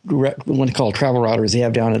use one to call travel routers they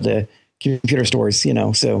have down at the computer stores,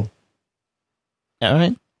 so. All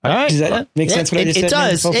right. Does that make sense what I just said? It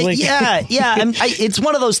does. Yeah. It's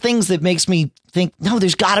one of those things that makes me think, no,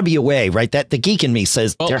 there's got to be a way, right? That the geek in me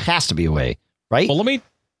says there has to be a way, right?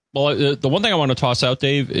 Well, the one thing I want to toss out,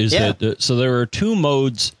 Dave, is that so there are two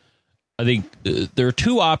modes. I think there are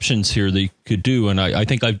two options here that you could do, and I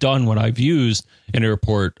think I've done what I've used in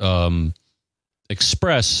Airport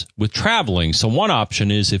Express with traveling. So one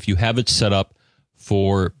option is if you have it set up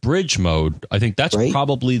for bridge mode. I think that's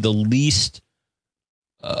probably the least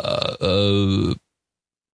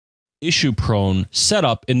issue-prone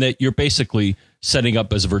setup in that you're basically setting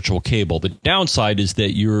up as a virtual cable. The downside is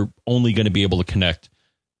that you're only going to be able to connect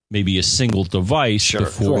maybe a single device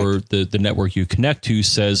before the network you connect to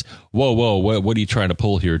says, whoa, what are you trying to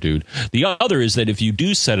pull here, dude? The other is that if you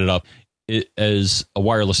do set it up as a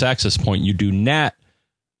wireless access point, you do NAT,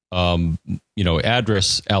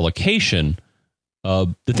 address allocation.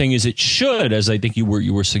 The thing is, it should, as I think you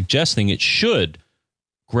were suggesting, it should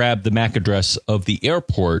grab the MAC address of the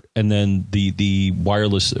airport, and then the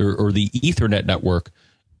wireless or the Ethernet network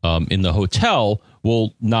in the hotel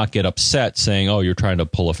will not get upset saying, "Oh, you're trying to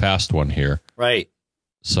pull a fast one here." Right.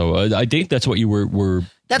 So I think that's what you were.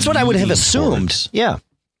 That's what I would have assumed. Towards. Yeah.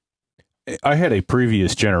 I had a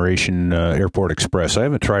previous generation Airport Express. I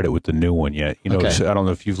haven't tried it with the new one yet. So I don't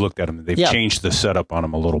know if you've looked at them. They've changed the setup on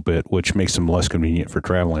them a little bit, which makes them less convenient for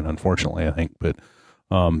traveling, unfortunately, I think. But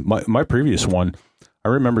my previous one, I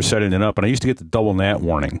remember setting it up, and I used to get the double NAT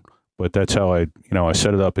warning. But that's how I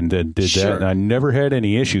set it up and did that, and I never had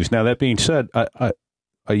any issues. Now that being said,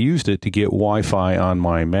 I used it to get Wi-Fi on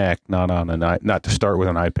my Mac, not to start with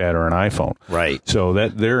an iPad or an iPhone. Right. So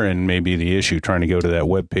that therein may be the issue, trying to go to that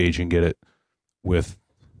web page and get it with.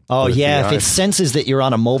 If it senses that you're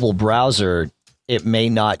on a mobile browser, it may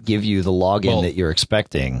not give you the login that you're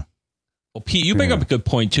expecting. Well, Pete, you bring up a good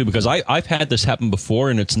point too, because I've had this happen before,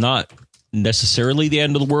 and it's not necessarily the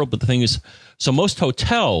end of the world, but the thing is, so most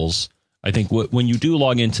hotels, I think when you do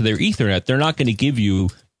log into their Ethernet, they're not going to give you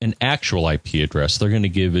an actual IP address. They're going to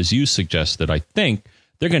give, as you suggested, I think,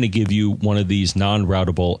 they're going to give you one of these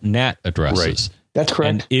non-routable NAT addresses. Right. That's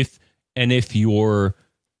correct. And if your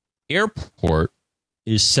airport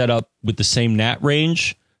is set up with the same NAT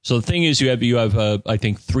range, so the thing is, you have I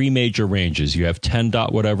think 3 major ranges. You have 10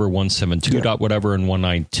 dot whatever, 172 dot whatever, and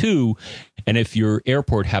 192. And if your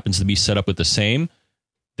airport happens to be set up with the same,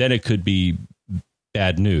 then it could be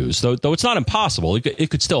bad news. Though it's not impossible. It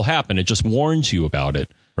could still happen. It just warns you about it.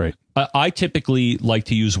 Right. I typically like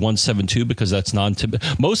to use 172 because that's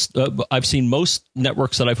non-typical. I've seen most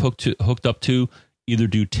networks that I've hooked up to either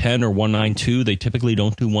do 10 or 192. They typically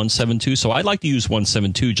don't do 172. So I like to use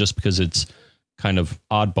 172 just because it's kind of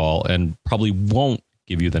oddball and probably won't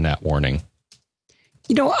give you the NAT warning.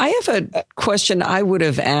 I have a question I would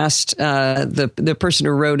have asked the person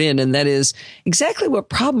who wrote in, and that is exactly what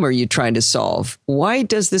problem are you trying to solve? Why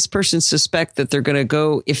does this person suspect that they're going to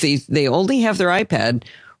go, if they only have their iPad,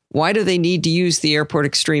 why do they need to use the Airport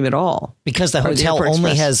Extreme at all? Because the Or hotel Airport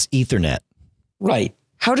only Express? has Ethernet. Right.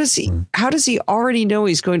 How does he already know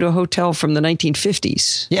he's going to a hotel from the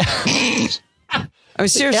 1950s? Yeah. I mean,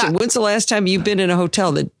 seriously, Yeah. when's the last time you've been in a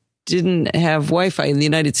hotel that didn't have Wi-Fi in the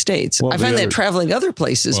United States? Well, I find the that other- traveling other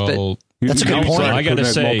places, but That's a good point. I gotta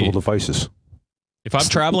Connect say- multiple devices. If I'm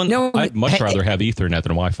traveling, No, I'd much hey- rather have Ethernet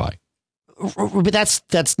than Wi-Fi. But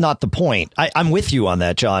that's not the point. I'm with you on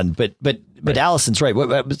that, John. But Allison's right.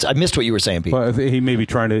 I missed what you were saying, Pete. Well, he may be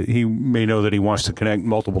he may know that he wants to connect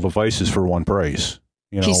multiple devices for one price.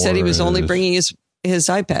 You know, he said he or was only is- bringing his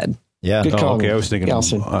iPad. Yeah. Good Oh, call, okay. I was thinking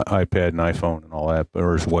Allison. iPad and iPhone and all that,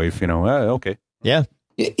 or his wife. You know, okay. Yeah.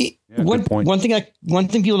 One good point. one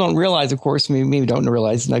thing people don't realize, of course, maybe don't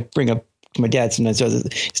realize, and I bring up to my dad sometimes. So I'm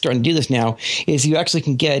starting to do this now. Is you actually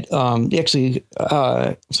can get on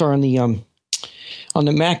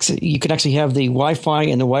the Macs, you can actually have the Wi-Fi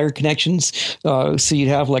and the wired connections. So you'd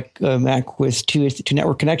have like a Mac with two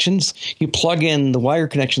network connections. You plug in the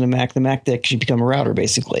wired connection to the Mac that should become a router,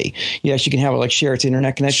 basically. You actually can have it like share its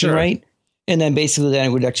internet connection, Sure. right? And then basically then it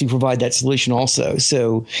would actually provide that solution also.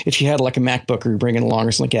 So if you had like a MacBook or you're bringing along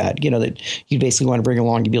or something like that, that you basically want to bring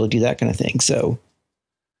along to be able to do that kind of thing. So.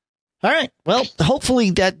 All right. Well, hopefully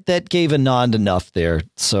that gave a nod enough there.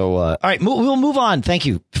 So, all right, we'll move on. Thank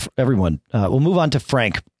you, everyone. We'll move on to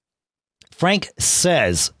Frank. Frank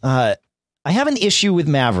says, I have an issue with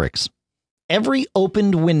Mavericks. Every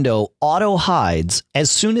opened window auto hides as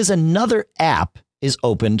soon as another app is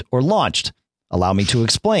opened or launched. Allow me to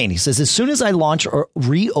explain. He says, as soon as I launch or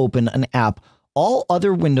reopen an app, all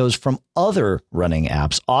other windows from other running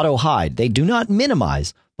apps auto hide. They do not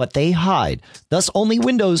minimize, but they hide. Thus, only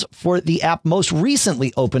windows for the app most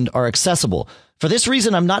recently opened are accessible. For this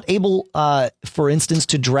reason, I'm not able, for instance,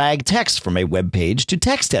 to drag text from a web page to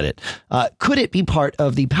text edit. Could it be part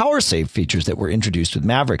of the power save features that were introduced with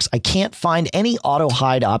Mavericks? I can't find any auto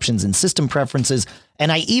hide options in system preferences,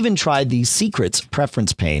 and I even tried the secrets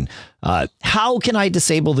preference pane. How can I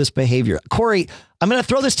disable this behavior? Corey, I'm going to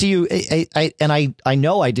throw this to you. I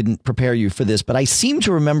know I didn't prepare you for this, but I seem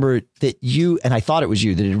to remember that you, and I thought it was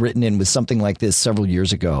you that had written in with something like this several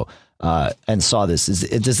years ago and saw this.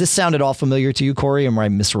 Does this sound at all familiar to you, Corey, or am I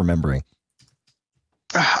misremembering?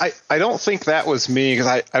 I don't think that was me because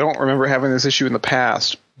I don't remember having this issue in the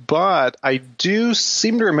past. But I do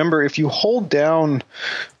seem to remember if you hold down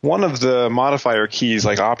one of the modifier keys,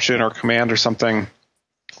 like Option or Command or something,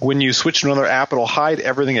 when you switch to another app, it'll hide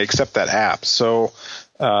everything except that app. So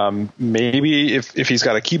maybe if he's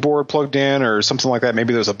got a keyboard plugged in or something like that,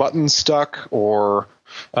 maybe there's a button stuck or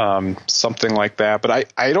something like that. But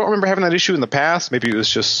I don't remember having that issue in the past. Maybe it was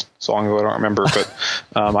just so long ago I don't remember. But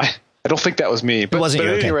I don't think that was me. But, wasn't but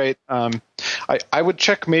you, at any rate, I would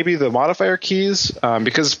check maybe the modifier keys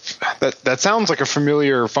because that sounds like a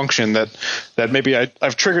familiar function that maybe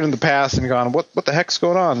I've triggered in the past and gone, what the heck's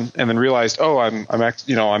going on? And then realized, oh,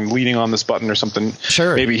 I'm leaning on this button or something.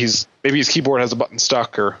 Sure. Maybe his keyboard has a button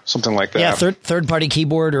stuck or something like that. Yeah, third party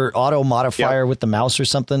keyboard or auto modifier with the mouse or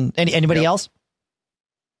something. Anybody else?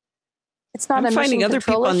 It's not I'm a finding mission other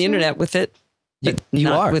control people on the issue? internet with it, but You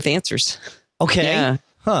not are with answers. okay. Yeah.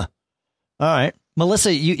 Huh. All right,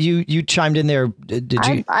 Melissa, you chimed in there. Did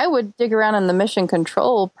you? I would dig around in the mission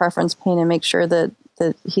control preference pane and make sure that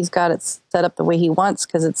he's got it set up the way he wants,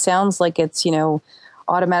 because it sounds like it's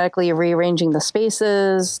automatically rearranging the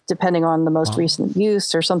spaces depending on the most recent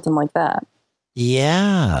use or something like that.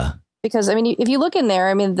 Yeah. Because if you look in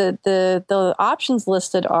there, the options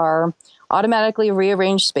listed are automatically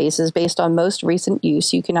rearrange spaces based on most recent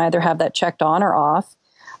use. You can either have that checked on or off.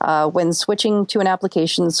 When switching to an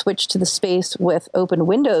application, switch to the space with open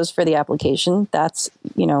windows for the application. That's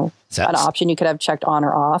an option you could have checked on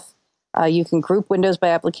or off. You can group windows by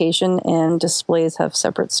application, and displays have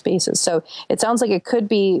separate spaces. So it sounds like it could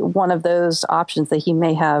be one of those options that he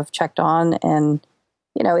may have checked on, and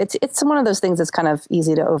it's one of those things that's kind of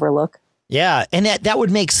easy to overlook. Yeah, and that would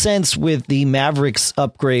make sense with the Mavericks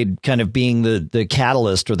upgrade kind of being the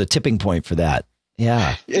catalyst or the tipping point for that.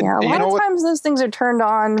 Yeah. A lot of times those things are turned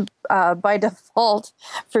on by default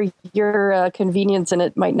for your convenience, and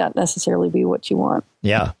it might not necessarily be what you want.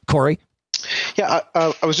 Yeah. Corey? Yeah,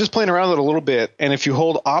 I was just playing around with it a little bit, and if you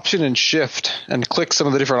hold Option and Shift and click some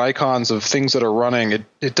of the different icons of things that are running,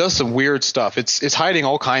 it does some weird stuff. It's hiding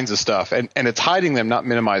all kinds of stuff, and it's hiding them, not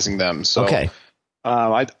minimizing them. So okay.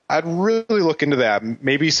 I'd really look into that.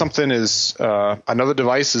 Maybe something is another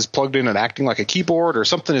device is plugged in and acting like a keyboard, or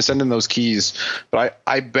something is sending those keys. But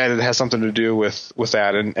I bet it has something to do with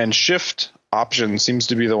that. And Shift Option seems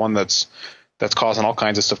to be the one that's causing all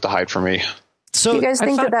kinds of stuff to hide for me. So do you guys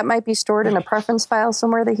think that might be stored in a preference file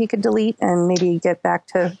somewhere that he could delete and maybe get back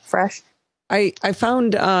to fresh? I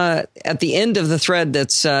found at the end of the thread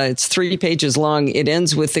that's it's 3 pages long. It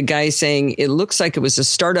ends with the guy saying it looks like it was a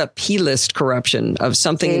startup P-list corruption of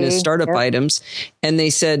something in his startup items. And they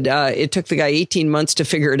said it took the guy 18 months to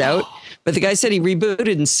figure it out. But the guy said he rebooted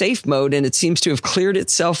in safe mode and it seems to have cleared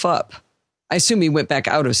itself up. I assume he went back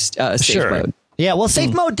out of safe mode. Yeah, well,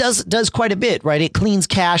 safe mode does quite a bit, right? It cleans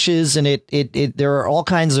caches, and it there are all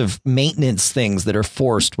kinds of maintenance things that are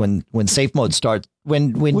forced when safe mode starts.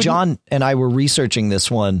 When John and I were researching this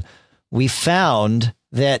one, we found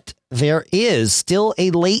that there is still a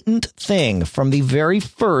latent thing from the very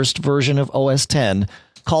first version of OS X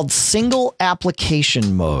called single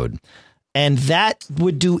application mode, and that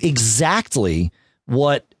would do exactly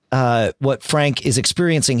what Frank is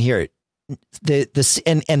experiencing here.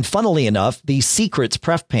 And funnily enough, the secrets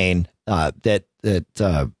pref pane that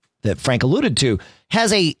Frank alluded to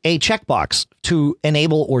has a checkbox to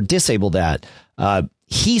enable or disable that.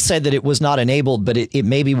 He said that it was not enabled, but it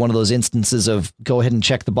may be one of those instances of go ahead and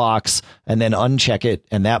check the box and then uncheck it,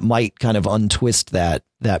 and that might kind of untwist that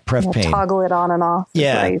pref pane. Toggle it on and off.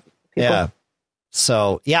 Yeah, yeah.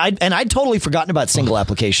 So yeah, I'd totally forgotten about single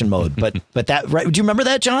application mode, but that right? Do you remember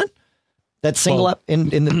that, John? That single up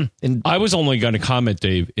in I was only going to comment,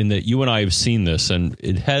 Dave, in that you and I have seen this, and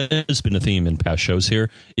it has been a theme in past shows here,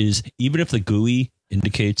 is even if the GUI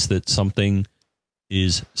indicates that something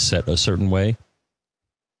is set a certain way,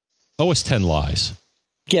 OS X lies.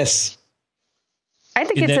 Yes. I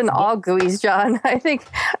think it's in all GUIs, John.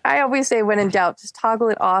 I always say when in doubt, just toggle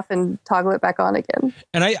it off and toggle it back on again.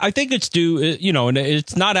 And I think it's due, and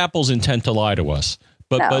it's not Apple's intent to lie to us.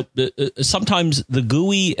 But sometimes the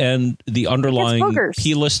GUI and the underlying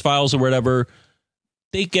P-list files or whatever,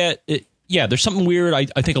 they get it. Yeah, there's something weird.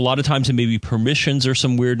 I think a lot of times it may be permissions or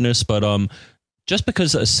some weirdness, but just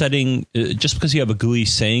because just because you have a GUI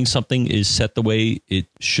saying something is set the way it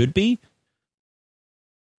should be,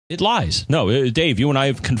 it lies. No, Dave, you and I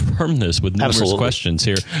have confirmed this with numerous questions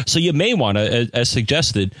here. So you may want to, as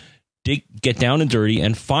suggested, get down and dirty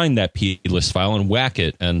and find that P-list file and whack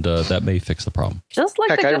it, and that may fix the problem. Just like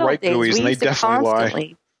the good old days, we used to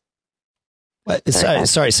constantly. What?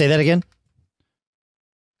 Sorry, say that again.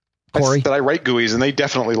 Corey? I write GUIs, and they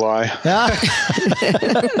definitely lie.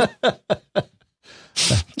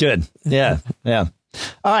 Good. Yeah.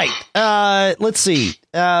 All right. Let's see.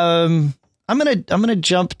 I'm gonna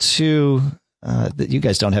jump to. You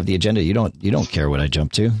guys don't have the agenda. You don't care what I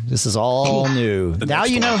jump to. This is all new. Now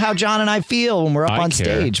you know how John and I feel when we're up on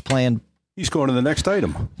stage playing. He's going to the next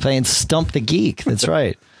item. Playing Stump the Geek. That's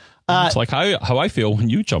right. It's like how I feel when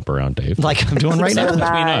you jump around, Dave. Like I'm doing right now.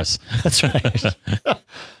 Between us. That's right.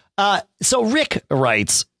 So Rick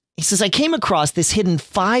writes, he says, I came across this hidden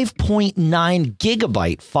 5.9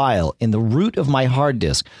 gigabyte file in the root of my hard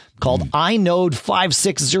disk called inode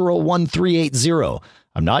 5601380.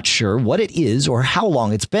 I'm not sure what it is or how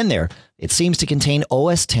long it's been there. It seems to contain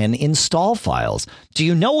OS X install files. Do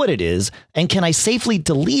you know what it is? And can I safely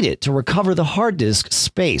delete it to recover the hard disk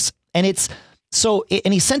space? And he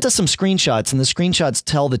sent us some screenshots, and the screenshots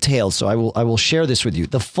tell the tale. So I will share this with you.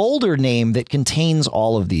 The folder name that contains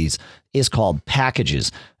all of these is called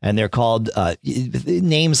packages, and they're called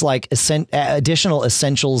names like additional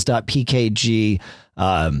essentials.pkg,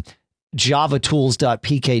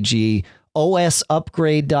 javatools.pkg,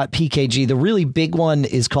 osupgrade.pkg. The really big one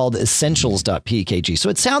is called essentials.pkg. So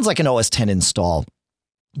it sounds like an OS X install.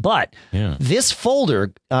 But this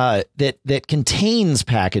folder that contains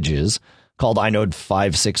packages called inode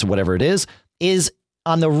 5.6 or whatever it is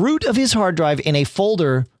on the root of his hard drive in a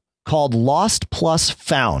folder called Lost Plus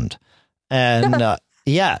Found. And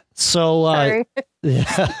so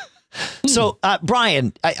So,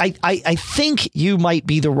 Brian, I think you might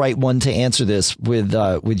be the right one to answer this with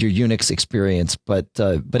your Unix experience, but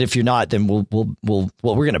if you're not, then we're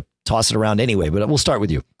going to toss it around anyway. But we'll start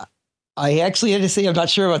with you. I actually had to say I'm not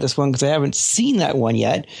sure about this one because I haven't seen that one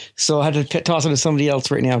yet, so I had to toss it to somebody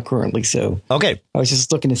else right now currently. So okay, I was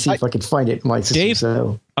just looking to see if I could find it in my system. Dave,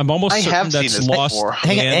 so I'm almost certain that's lost. Before.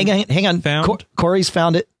 Hang on. Found? Corey's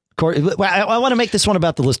found it. I want to make this one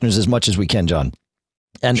about the listeners as much as we can, John.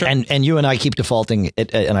 And sure. and you and I keep defaulting,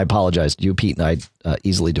 and I apologize. You, Pete, and I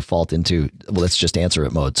easily default into let's just answer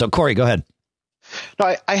it mode. So, Corey, go ahead.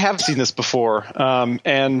 No, I have seen this before,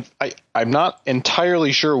 and I'm not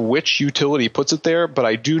entirely sure which utility puts it there, but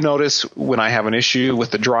I do notice when I have an issue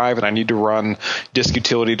with the drive and I need to run disk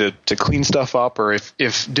utility to clean stuff up, or if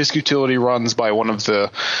disk utility runs by one of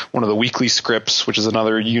the weekly scripts, which is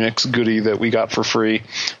another Unix goodie that we got for free.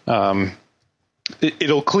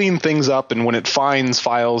 it'll clean things up, and when it finds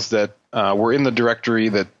files that were in the directory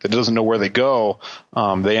that it doesn't know where they go,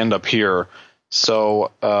 they end up here.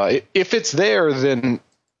 So if it's there, then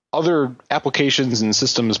other applications and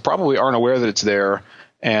systems probably aren't aware that it's there.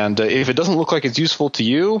 And if it doesn't look like it's useful to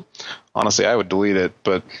you, honestly, I would delete it.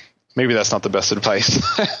 But maybe that's not the best advice.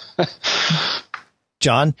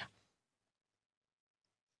 John?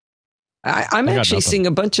 I'm actually seeing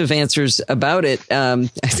a bunch of answers about it.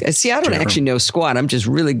 See, I don't actually know squat. I'm just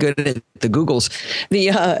really good at the Googles.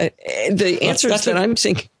 The answers that I'm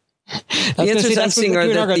seeing, the answers I'm seeing are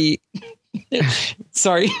that the.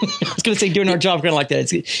 Sorry, I was going to say doing our job kind of like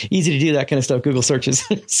that. It's easy to do that kind of stuff. Google searches.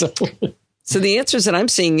 So the answers that I'm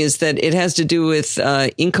seeing is that it has to do with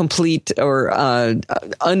incomplete or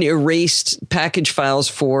unerased package files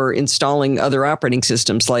for installing other operating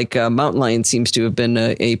systems. Like Mountain Lion seems to have been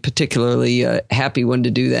a particularly happy one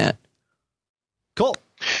to do that. Cool.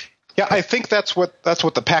 Yeah, I think that's what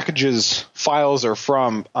the packages files are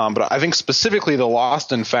from. But I think specifically the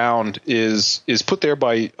lost and found is put there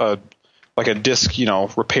by like a disk,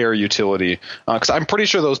 repair utility. Because I'm pretty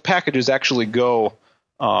sure those packages actually go.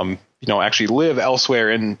 Actually live elsewhere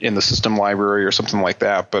in the system library or something like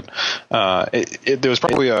that. But there was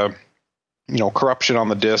probably a corruption on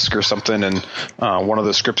the disk or something, and one of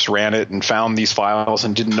the scripts ran it and found these files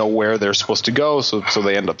and didn't know where they're supposed to go, so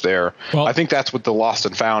they end up there. Well, I think that's what the lost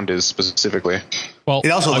and found is specifically. Well, it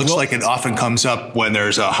also looks like it often comes up when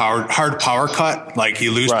there's a hard power cut, like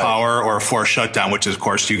you lose power or a forced shutdown, which of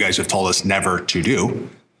course you guys have told us never to do.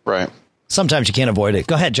 Right. Sometimes you can't avoid it.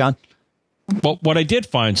 Go ahead, John. Well, what I did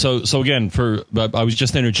find, so again, I was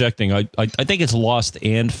just interjecting. I think it's lost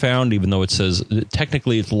and found, even though it says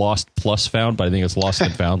technically it's lost plus found, but I think it's lost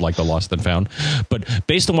and found, like the lost and found. But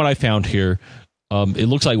based on what I found here, it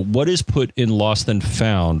looks like what is put in lost and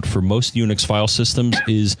found for most Unix file systems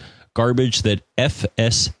is garbage that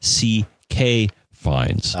FSCK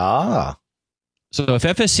finds. Ah. So if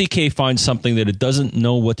FSCK finds something that it doesn't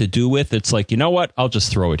know what to do with, it's like, you know what? I'll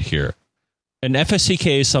just throw it here. And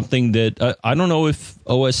FSCK is something that I don't know if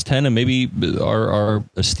OS 10 and maybe our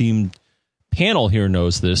esteemed panel here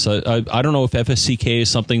knows this. I don't know if FSCK is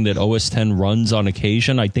something that OS 10 runs on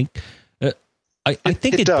occasion. I think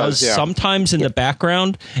it does sometimes in the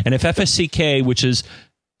background. And if FSCK, which is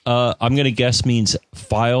I'm going to guess means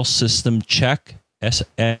file system check,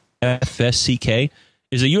 FSCK,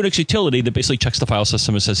 is a Unix utility that basically checks the file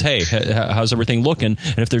system and says, hey, how's everything looking?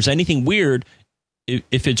 And if there's anything weird,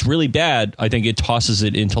 if it's really bad, I think it tosses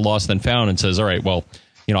it into lost and found and says, all right, well,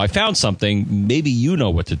 I found something. Maybe you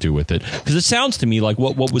know what to do with it. Because it sounds to me like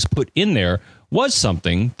what was put in there was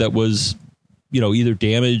something that was, either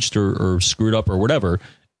damaged or screwed up or whatever.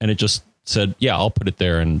 And it just said, yeah, I'll put it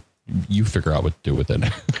there and you figure out what to do with it.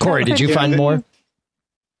 Corey, did you find more?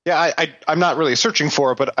 Yeah, I'm not really searching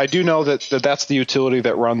for it, but I do know that's the utility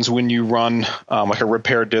that runs when you run like a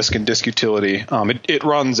repair disk and disk utility. It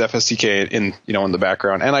runs FSCK in the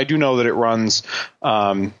background, and I do know that it runs,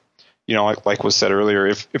 like was said earlier,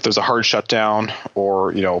 if there's a hard shutdown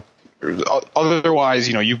or otherwise,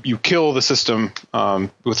 you kill the system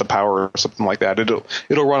with the power or something like that.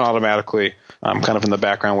 It'll run automatically, kind of in the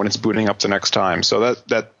background when it's booting up the next time. So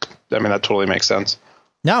that totally makes sense.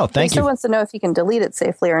 No, thank you. Lisa wants to know if you can delete it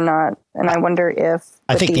safely or not. And I wonder if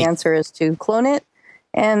the answer is to clone it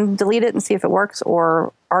and delete it and see if it works,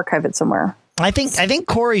 or archive it somewhere. I think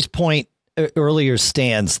Corey's point earlier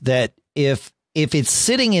stands that if it's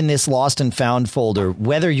sitting in this lost and found folder,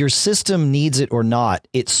 whether your system needs it or not,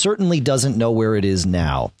 it certainly doesn't know where it is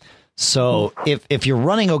now. So if you're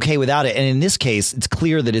running okay without it, and in this case, it's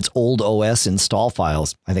clear that it's old OS install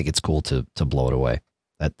files, I think it's cool to blow it away.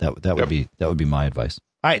 That would be my advice.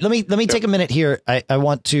 All right, let me take a minute here. I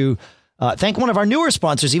want to thank one of our newer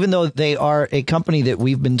sponsors, even though they are a company that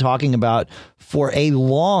we've been talking about for a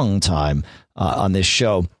long time on this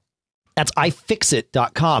show. That's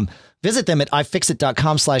iFixit.com. Visit them at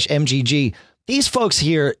iFixit.com/MGG. These folks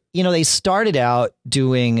here, they started out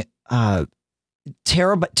doing teardowns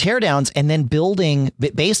and then building,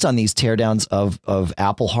 based on these teardowns of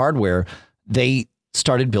Apple hardware, they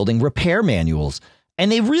started building repair manuals. And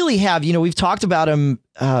they really have, we've talked about them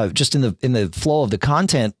just in the flow of the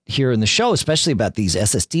content here in the show, especially about these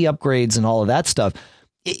SSD upgrades and all of that stuff.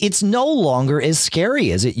 It's no longer as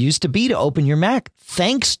scary as it used to be to open your Mac,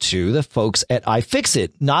 thanks to the folks at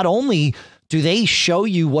iFixit. Not only do they show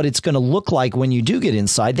you what it's going to look like when you do get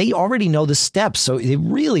inside, they already know the steps. So they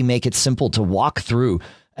really make it simple to walk through.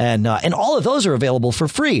 And all of those are available for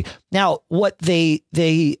free. Now, what they're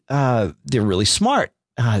really smart.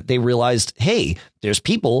 They realized, hey, there's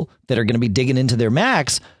people that are going to be digging into their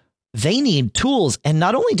Macs. They need tools. And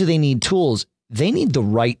not only do they need tools, they need the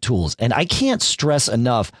right tools. And I can't stress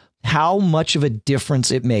enough how much of a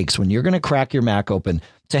difference it makes when you're going to crack your Mac open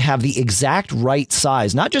to have the exact right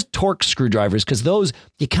size, not just Torx screwdrivers, because those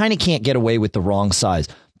you kind of can't get away with the wrong size,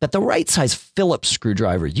 but the right size Phillips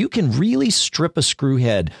screwdriver. You can really strip a screw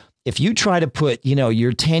head if you try to put,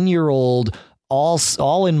 your 10-year-old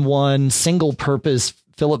all in one single purpose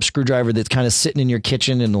Phillips screwdriver that's kind of sitting in your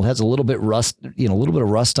kitchen and has a little bit of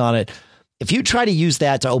rust on it. If you try to use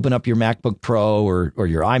that to open up your MacBook Pro or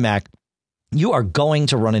your iMac, you are going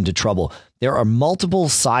to run into trouble. There are multiple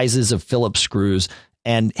sizes of Phillips screws,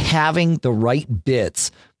 and having the right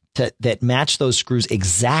bits that match those screws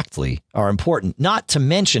exactly are important. Not to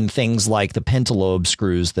mention things like the Pentalobe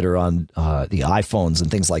screws that are on the iPhones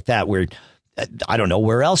and things like that, where I don't know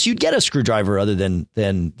where else you'd get a screwdriver other than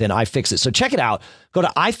iFixit. So check it out. Go to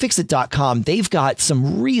ifixit.com. They've got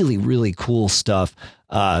some really, really cool stuff.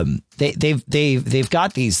 They've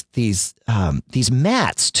got these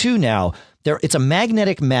mats too now. It's a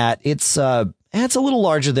magnetic mat. It's a little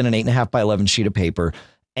larger than an 8.5 by 11 sheet of paper,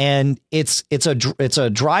 and it's a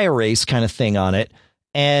dry erase kind of thing on it.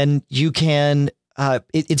 And you can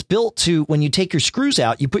it's built to, when you take your screws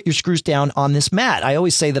out, you put your screws down on this mat. I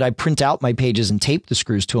always say that I print out my pages and tape the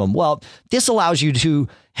screws to them. Well, this allows you to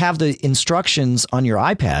have the instructions on your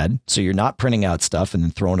iPad, so you're not printing out stuff and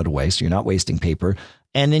then throwing it away, so you're not wasting paper.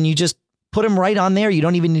 And then you just put them right on there. You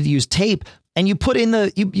don't even need to use tape. And you put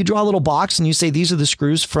in you draw a little box and you say, these are the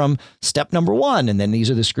screws from step number 1. And then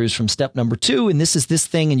these are the screws from step number 2. And this is this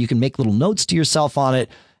thing. And you can make little notes to yourself on it.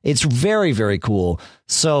 It's very, very cool.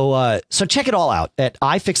 So check it all out at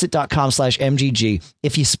ifixit.com/MGG.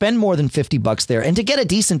 If you spend more than $50 there, and to get a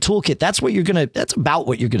decent toolkit, that's about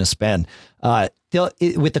what you're going to spend.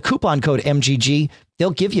 With the coupon code MGG,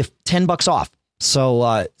 they'll give you $10 off.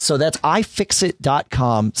 So that's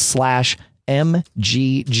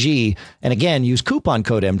ifixit.com/MGG. And again, use coupon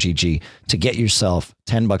code MGG to get yourself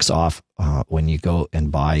 $10 off when you go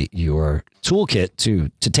and buy your toolkit to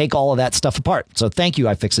take all of that stuff apart. So thank you,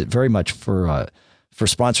 iFixit, very much for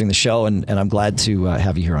sponsoring the show. And I'm glad to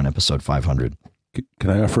have you here on episode 500. Can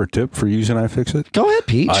I offer a tip for using iFixit? Go ahead,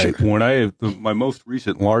 Pete. My most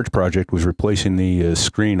recent large project was replacing the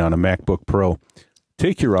screen on a MacBook Pro.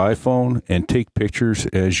 Take your iPhone and take pictures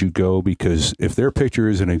as you go, because if their picture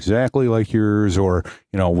isn't exactly like yours, or,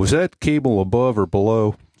 was that cable above or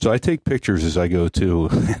below? So I take pictures as I go too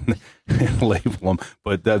and label them.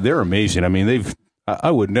 But they're amazing. I mean, I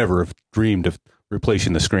would never have dreamed of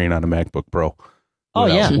replacing the screen on a MacBook Pro.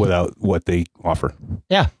 Without what they offer.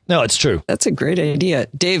 Yeah, no, it's true. That's a great idea.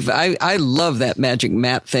 Dave, I love that magic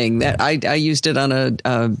mat thing. That I used it on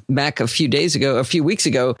a Mac a few weeks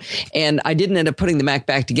ago, and I didn't end up putting the Mac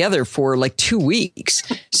back together for like 2 weeks.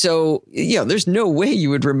 So, there's no way you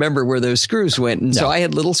would remember where those screws went. And so I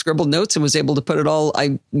had little scribbled notes and was able to put it all.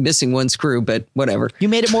 I'm missing one screw, but whatever. You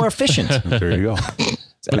made it more efficient. There you go.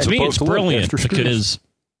 But to me, it's brilliant because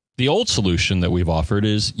the old solution that we've offered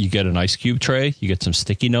is you get an ice cube tray, you get some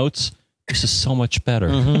sticky notes. This is so much better.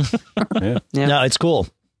 Mm-hmm. Yeah. No, it's cool.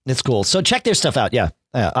 It's cool. So check their stuff out. Yeah.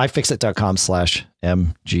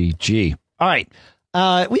 ifixit.com/MGG. All right.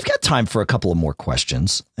 We've got time for a couple of more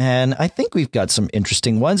questions, and I think we've got some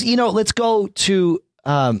interesting ones. Let's go to,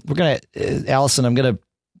 Allison, I'm going to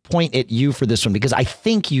point at you for this one because I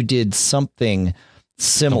think you did something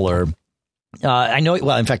similar. I know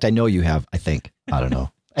you have, I think. I don't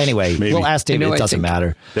know. Anyway, maybe. We'll ask David. It doesn't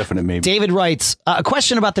matter. Definite maybe. David writes a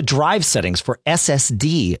question about the drive settings for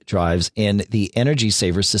SSD drives in the Energy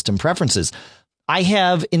Saver system preferences. I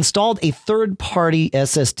have installed a third-party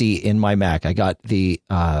SSD in my Mac. I got the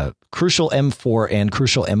Crucial M4 and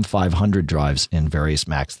Crucial M500 drives in various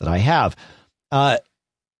Macs that I have.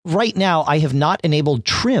 Right now, I have not enabled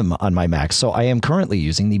trim on my Mac, so I am currently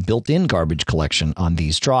using the built-in garbage collection on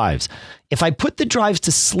these drives. If I put the drives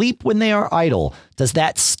to sleep when they are idle, does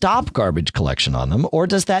that stop garbage collection on them, or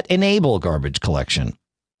does that enable garbage collection?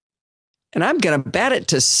 And I'm going to bat it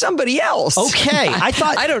to somebody else. Okay.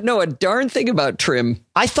 I don't know a darn thing about trim.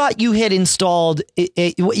 I thought you had installed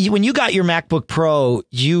when you got your MacBook Pro.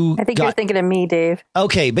 You're thinking of me, Dave.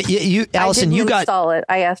 Okay, but you, Allison, you got install it.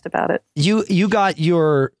 I asked about it. You got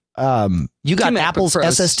your Apple's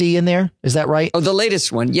SSD in there. Is that right? Oh, the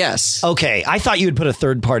latest one. Yes. Okay, I thought you would put a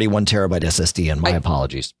third-party 1 terabyte SSD in. My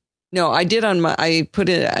apologies. No, I did I put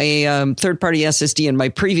a third-party SSD in my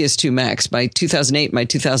previous 2 Macs, my 2008, my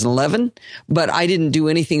 2011, but I didn't do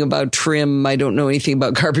anything about trim. I don't know anything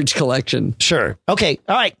about garbage collection. Sure. Okay.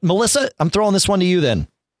 All right. Melissa, I'm throwing this one to you then.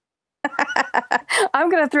 I'm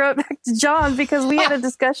going to throw it back to John because we had a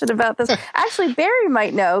discussion about this. Actually, Barry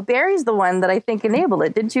might know. Barry's the one that I think enabled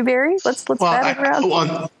it. Didn't you, Barry? Let's bat it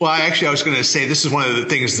around. I was going to say this is one of the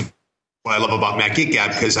things what I love about Mac Geek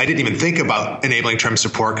Gab, because I didn't even think about enabling trim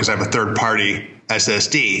support because I have a third-party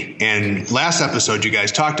SSD. And last episode, you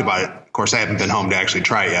guys talked about it. Of course, I haven't been home to actually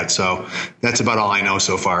try it yet, so that's about all I know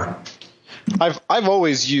so far. I've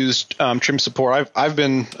always used trim support. I've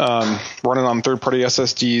been running on third-party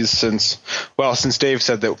SSDs since Dave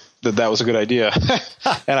said that was a good idea,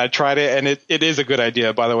 and I tried it, and it is a good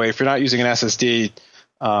idea. By the way, if you're not using an SSD,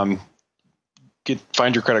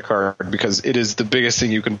 find your credit card, because it is the biggest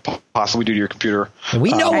thing you can possibly do to your computer.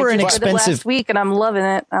 We know we're inexpensive. Last week, and I'm loving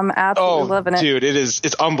it. I'm absolutely loving it. Dude,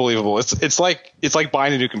 it's unbelievable. It's like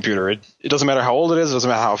buying a new computer. It doesn't matter how old it is. It doesn't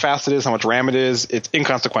matter how fast it is, how much RAM it is. It's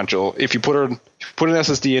inconsequential. If you put an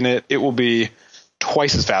SSD in it, it will be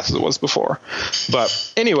twice as fast as it was before.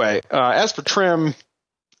 But anyway, as for trim,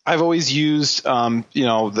 I've always used,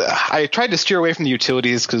 I tried to steer away from the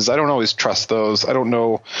utilities because I don't always trust those. I don't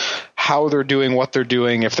know how they're doing, what they're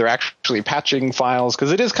doing, if they're actually patching files,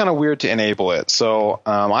 because it is kind of weird to enable it. So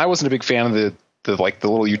I wasn't a big fan of the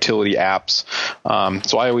little utility apps.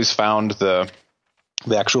 So I always found the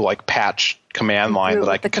actual patch command line that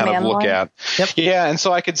I could kind of look at. Yep. Yeah, and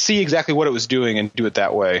so I could see exactly what it was doing and do it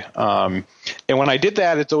that way. And when I did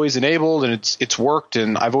that, it's always enabled and it's worked,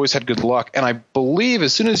 and I've always had good luck. And I believe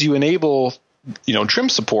as soon as you enable, trim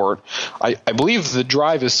support, I believe the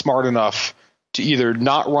drive is smart enough to either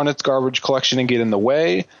not run its garbage collection and get in the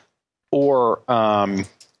way, or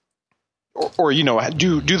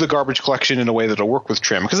do the garbage collection in a way that'll work with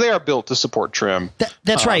trim, because they are built to support trim.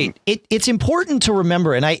 That's right. It's important to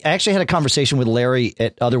remember, and I actually had a conversation with Larry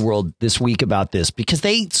at Otherworld this week about this, because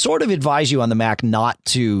they sort of advise you on the Mac not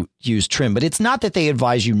to use trim, but it's not that they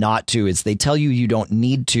advise you not to. It's they tell you don't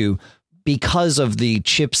need to because of the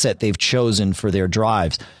chipset they've chosen for their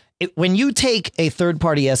drives. When you take a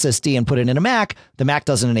third-party SSD and put it in a Mac, the Mac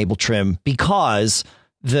doesn't enable trim because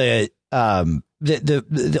the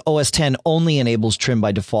OS X only enables trim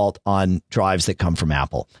by default on drives that come from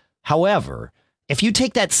Apple. However, if you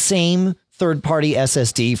take that same third-party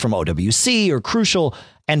SSD from OWC or Crucial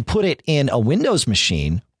and put it in a Windows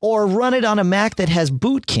machine or run it on a Mac that has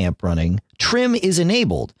Boot Camp running, trim is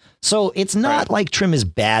enabled. So it's not like trim is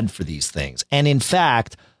bad for these things. And in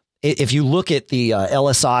fact, if you look at the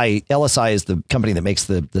LSI is the company that makes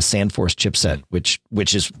the Sandforce chipset, which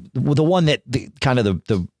is the one that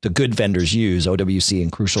the good vendors use, OWC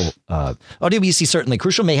and Crucial. OWC certainly,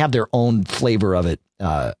 Crucial may have their own flavor of it.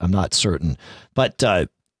 I'm not certain, but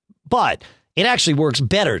it actually works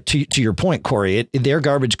better. To your point, Corey, their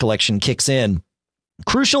garbage collection kicks in.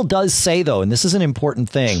 Crucial does say though, and this is an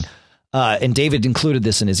important thing. And David included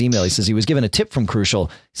this in his email. He says he was given a tip from Crucial.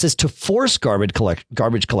 He says to force garbage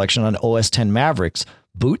collection on OS X Mavericks,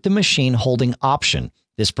 boot the machine holding Option.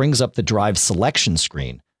 This brings up the drive selection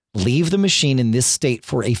screen. Leave the machine in this state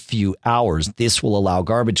for a few hours. This will allow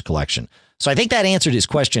garbage collection. So I think that answered his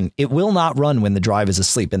question. It will not run when the drive is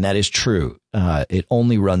asleep, and that is true. It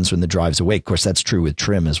only runs when the drive's awake. Of course, that's true with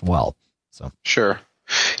trim as well. So sure.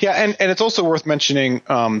 Yeah, and it's also worth mentioning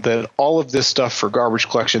that all of this stuff for garbage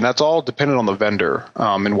collection, that's all dependent on the vendor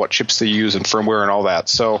and what chips they use and firmware and all that.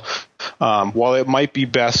 So while it might be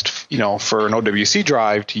best, for an OWC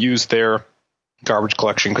drive to use their garbage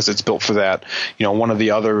collection because it's built for that, one of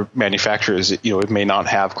the other manufacturers, it may not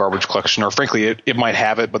have garbage collection, or frankly, it might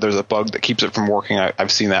have it, but there's a bug that keeps it from working.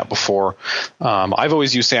 I've seen that before. I've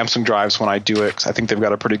always used Samsung drives when I do it because I think they've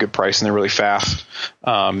got a pretty good price and they're really fast.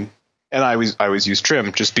 And I always use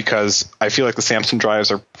trim just because I feel like the Samsung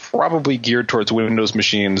drives are probably geared towards Windows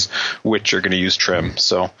machines, which are going to use trim.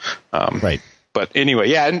 So, right. But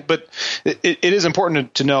anyway, but it is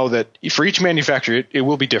important to know that for each manufacturer, it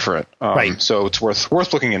will be different. Right. So it's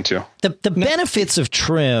worth looking into. The benefits of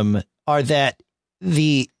trim are that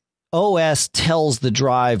the OS tells the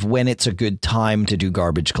drive when it's a good time to do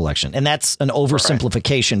garbage collection, and that's an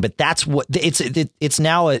oversimplification, but that's what it's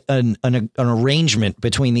now an arrangement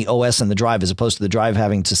between the OS and the drive, as opposed to the drive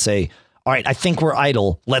having to say, all right, I think we're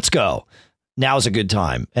idle, let's go, now's a good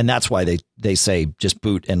time. And that's why they say just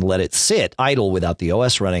boot and let it sit idle without the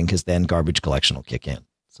OS running, because then garbage collection will kick in.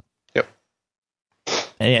 So. Yep.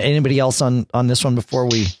 Anybody else on this one before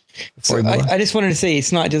we move on? I just wanted to say,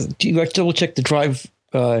 it's not just, you have to double check the drive,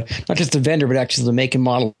 not just the vendor, but actually the make and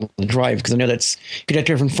model of the drive, because I know you could have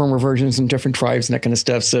different firmware versions and different drives and that kind of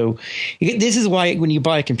stuff. So this is why when you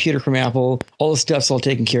buy a computer from Apple, all the stuff's all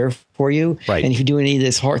taken care of for you. Right. And if you do any of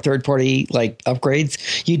this third party like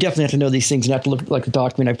upgrades, you definitely have to know these things and have to look like the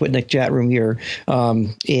document I put in the chat room here,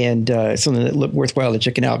 and something that look worthwhile to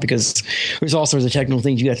checking out, because there's all sorts of technical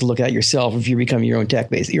things you have to look at yourself if you become your own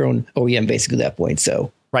your own OEM basically at that point.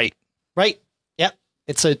 So right. Yep.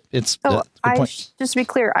 It's So just to be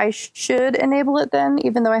clear, I should enable it then,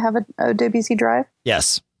 even though I have a OWC drive.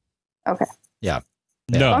 Yes. Okay. Yeah.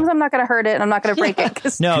 As long as I'm not going to hurt it and I'm not going to break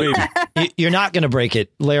it. No, you're not going to break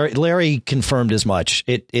it. Larry confirmed as much.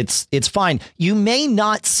 It's fine. You may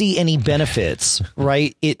not see any benefits,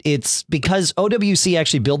 right? It's because OWC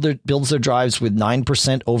actually builds their drives with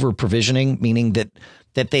 9% over provisioning, meaning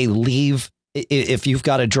that they leave. If you've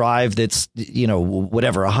got a drive that's,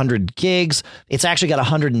 whatever, 100 gigs, it's actually got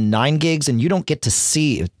 109 gigs and you don't get to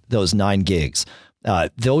see those 9 gigs.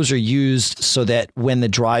 Those are used so that when the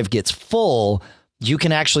drive gets full, you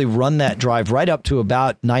can actually run that drive right up to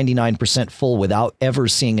about 99% full without ever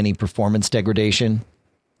seeing any performance degradation.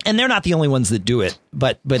 And they're not the only ones that do it,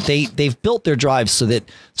 but they've built their drives so that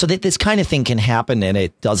this kind of thing can happen and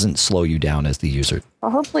it doesn't slow you down as the user.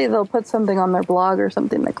 Well, hopefully they'll put something on their blog or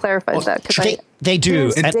something that clarifies that. They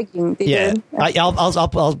do. Yeah.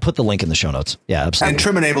 I'll put the link in the show notes. Yeah, absolutely. And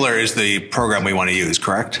Trim Enabler is the program we want to use,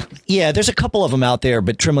 correct? Yeah, there's a couple of them out there,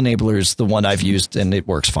 but Trim Enabler is the one I've used and it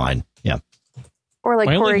works fine. Yeah. Or like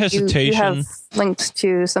Corey, you have linked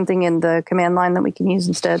to something in the command line that we can use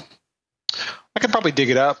instead. I could probably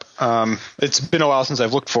dig it up. It's been a while since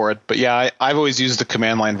I've looked for it, but yeah, I've always used the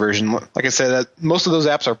command line version. Like I said, that most of those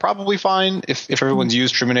apps are probably fine if everyone's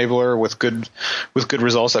used Trim Enabler with good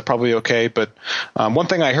results. That's probably okay. But one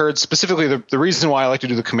thing I heard specifically, the reason why I like to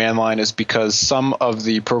do the command line is because some of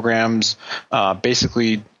the programs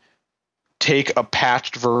basically take a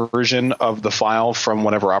patched version of the file from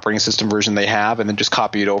whatever operating system version they have and then just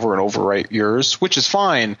copy it over and overwrite yours, which is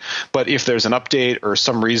fine. But if there's an update or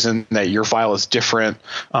some reason that your file is different,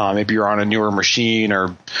 maybe you're on a newer machine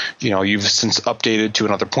or you've since updated to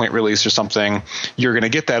another point release or something, you're going to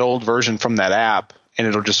get that old version from that app and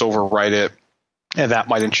it'll just overwrite it, and that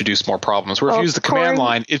might introduce more problems. Where if you use the command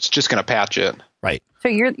line, it's just going to patch it. Right. So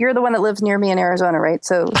you're the one that lives near me in Arizona, right?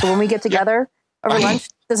 So when we get together over lunch,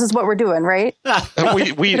 this is what we're doing, right?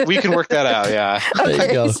 we can work that out. Yeah.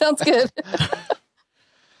 Okay, sounds good.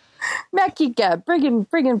 Mac Geek Gab, bringing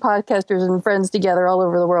podcasters and friends together all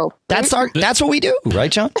over the world. Right? That's what we do, right,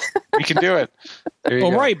 John? We can do it.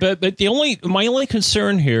 Well, right, but my only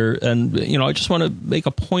concern here, and I just want to make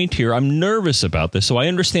a point here. I'm nervous about this, so I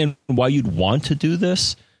understand why you'd want to do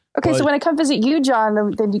this. Okay, so when I come visit you,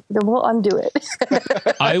 John, then we'll undo it.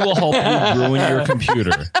 I will help you ruin your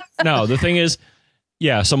computer. No, the thing is,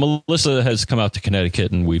 yeah, so Melissa has come out to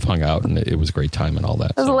Connecticut and we've hung out and it was a great time and all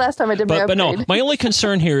that. That was the last time I did my upgrade. But no, my only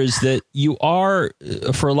concern here is that you are,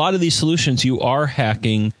 for a lot of these solutions, you are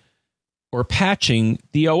hacking or patching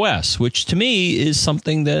the OS, which to me is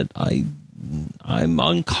something that I'm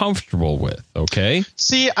uncomfortable with. Okay.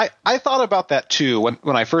 See, I thought about that too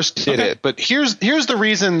when I first did it, but here's the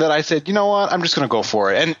reason that I said, you know what, I'm just going to go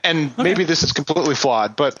for it. And maybe this is completely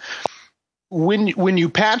flawed, but when you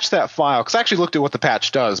patch that file, because I actually looked at what the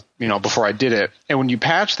patch does, before I did it, and when you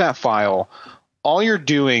patch that file, all you're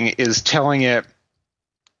doing is telling it.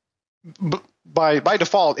 By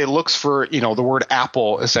default, it looks for the word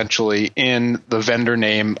Apple essentially in the vendor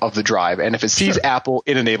name of the drive, and if it sees Apple,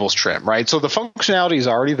 it enables Trim, right? So the functionality is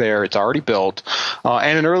already there; it's already built.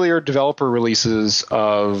 And in earlier developer releases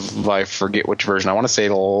of, I forget which version, I want to say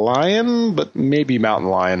Lion, but maybe Mountain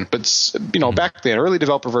Lion. But back then, early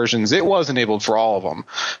developer versions, it was enabled for all of them.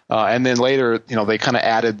 And then later, they kind of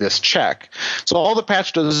added this check. So all the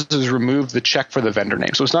patch does is remove the check for the vendor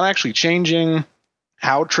name. So it's not actually changing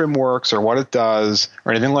how Trim works or what it does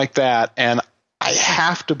or anything like that. And I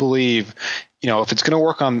have to believe, if it's going to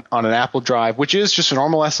work on an Apple drive, which is just a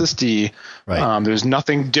normal SSD, right. There's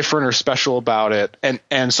nothing different or special about it.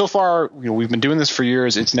 And so far, we've been doing this for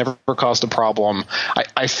years. It's never caused a problem.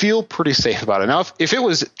 I feel pretty safe about it. Now, if it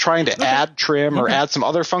was trying to add Trim or add some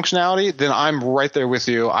other functionality, then I'm right there with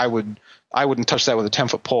you. I wouldn't touch that with a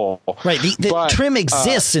 10-foot pole. Right. The Trim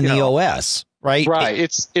exists in the OS, right? Right.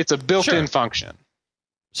 It's a built-in function.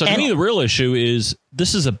 So to me, the real issue is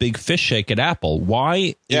this is a big fish shake at Apple.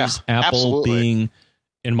 Why is Apple being,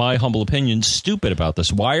 in my humble opinion, stupid about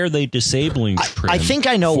this? Why are they disabling Trim? I think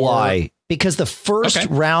I know why. Because the first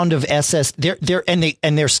round of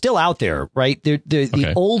they're still out there, right?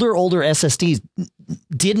 The older SSDs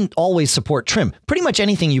didn't always support Trim. Pretty much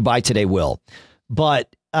anything you buy today will, but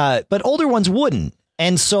older ones wouldn't.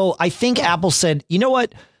 And so I think Apple said, you know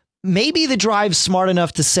what? Maybe the drive's smart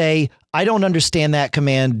enough to say, I don't understand that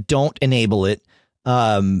command. Don't enable it.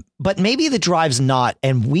 But maybe the drive's not,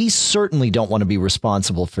 and we certainly don't want to be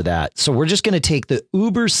responsible for that. So we're just going to take the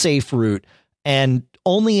uber safe route and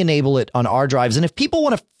only enable it on our drives. And if people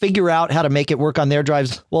want to figure out how to make it work on their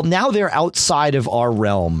drives, well, now they're outside of our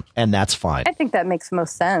realm, and that's fine. I think that makes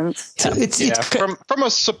most sense. So from a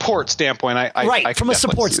support standpoint, I from a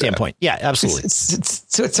support standpoint. Yeah, absolutely.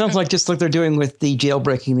 So it sounds like just like they're doing with the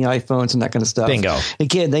jailbreaking the iPhones and that kind of stuff. Bingo.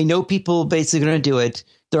 Again, they know people basically going to do it.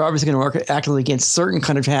 They're obviously going to work actively against certain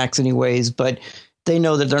kind of hacks anyways, but they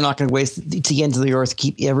know that they're not going to waste the ends of the earth to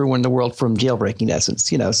keep everyone in the world from jailbreaking, in essence,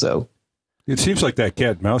 so. It seems like that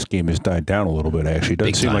cat and mouse game has died down a little bit, actually. It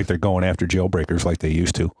doesn't seem like they're going after jailbreakers like they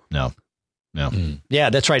used to. No. Yeah,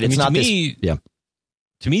 that's right. It's not this. Yeah.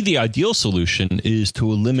 To me, the ideal solution is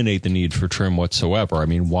to eliminate the need for trim whatsoever. I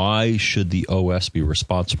mean, why should the OS be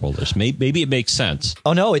responsible for this? Maybe it makes sense.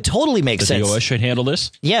 Oh, no, it totally makes sense. The OS should handle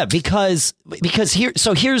this? Yeah, because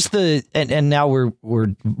here's the, and now we're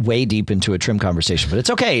way deep into a trim conversation, but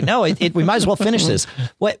it's okay. No, we might as well finish this.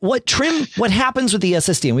 What happens with the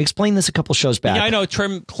SSD? And we explained this a couple shows back. Yeah, I know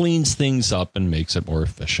trim cleans things up and makes it more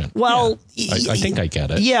efficient. Well, yeah, I think I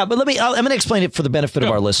get it. Yeah, but I'm going to explain it for the benefit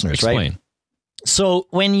of our listeners, right? So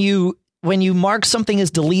when you mark something as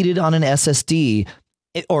deleted on an SSD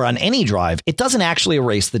or on any drive, it doesn't actually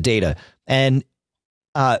erase the data. And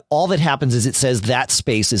all that happens is it says that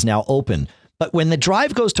space is now open. But when the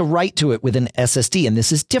drive goes to write to it with an SSD, and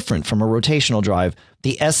this is different from a rotational drive,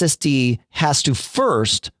 the SSD has to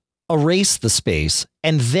first erase the space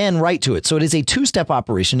and then write to it. So it is a two-step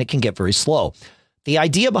operation. It can get very slow. The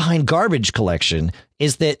idea behind garbage collection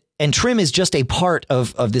is that, and trim is just a part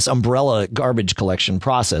of this umbrella garbage collection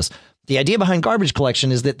process. The idea behind garbage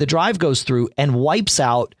collection is that the drive goes through and wipes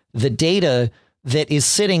out the data that is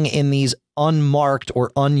sitting in these unmarked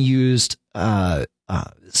or unused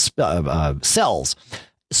cells,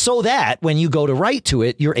 so that when you go to write to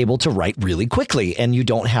it, you're able to write really quickly and you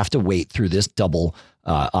don't have to wait through this double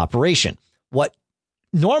operation. What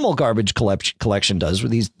normal garbage collection does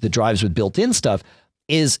with the drives with built-in stuff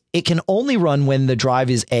is it can only run when the drive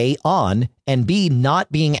is A, on, and B,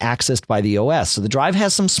 not being accessed by the OS. So the drive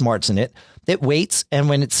has some smarts in it that waits, and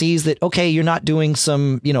when it sees that, okay, you're not doing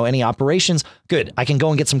any operations, good, I can go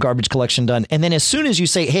and get some garbage collection done. And then as soon as you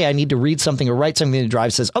say, hey, I need to read something or write something, the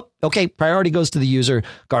drive says, oh, okay, priority goes to the user,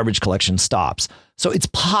 garbage collection stops. So it's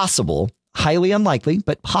possible, highly unlikely,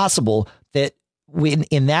 but possible that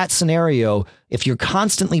in that scenario, if you're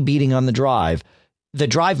constantly beating on the drive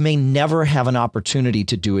may never have an opportunity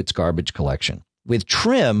to do its garbage collection. With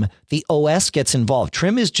trim, the OS gets involved.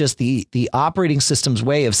 Trim is just the operating system's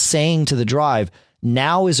way of saying to the drive,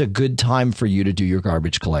 now is a good time for you to do your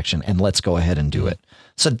garbage collection, and let's go ahead and do it.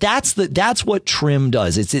 So that's what trim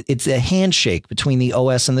does. It's a handshake between the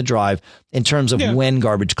OS and the drive in terms of when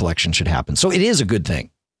garbage collection should happen. So it is a good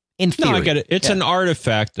thing. In theory. No, I get it. It's an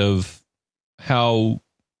artifact of how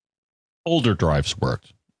older drives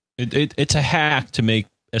worked. It's a hack to make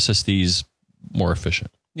SSDs more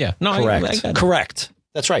efficient. Yeah. No, correct. Correct.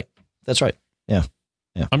 That's right. Yeah.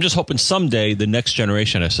 I'm just hoping someday the next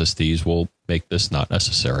generation SSDs will make this not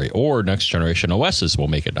necessary, or next generation OSs will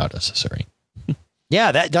make it not necessary.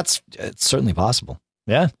 Yeah, that's it's certainly possible.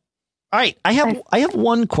 Yeah. All right. I have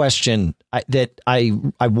one question that I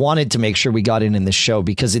wanted to make sure we got in this show,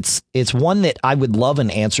 because it's one that I would love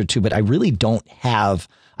an answer to, but I really don't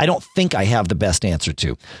think I have the best answer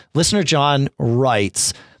to. Listener John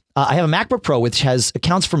writes, I have a MacBook Pro which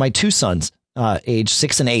accounts for my two sons, age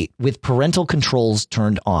 6 and 8, with parental controls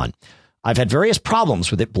turned on. I've had various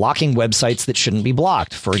problems with it blocking websites that shouldn't be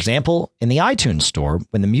blocked. For example, in the iTunes store,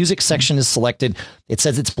 when the music section is selected, it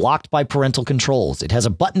says it's blocked by parental controls. It has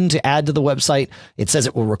a button to add to the website. It says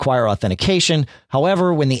it will require authentication.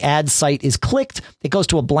 However, when the add site is clicked, it goes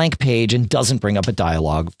to a blank page and doesn't bring up a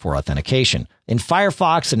dialog for authentication. In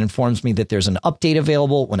Firefox, it informs me that there's an update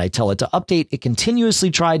available. When I tell it to update, it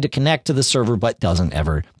continuously tried to connect to the server, but doesn't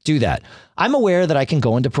ever do that. I'm aware that I can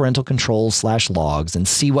go into parental controls/logs and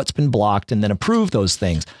see what's been blocked and then approve those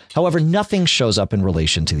things. However, nothing shows up in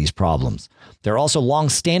relation to these problems. There are also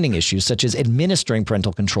long-standing issues, such as administering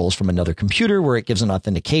parental controls from another computer, where it gives an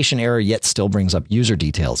authentication error yet still brings up user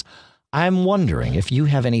details. I'm wondering if you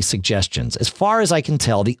have any suggestions. As far as I can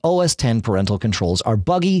tell, the OS X parental controls are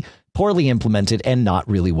buggy, poorly implemented, and not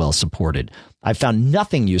really well supported. I've found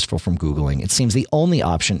nothing useful from Googling. It seems the only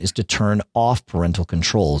option is to turn off parental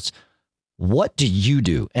controls. What do you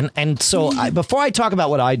do? And so before I talk about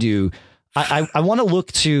what I do, I want to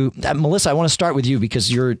look to Melissa. I want to start with you,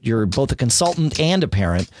 because you're both a consultant and a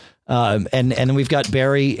parent. And then we've got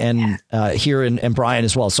Barry and here and Brian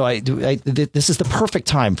as well. So this is the perfect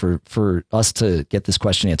time for us to get this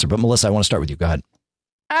question answered. But Melissa, I want to start with you. Go ahead.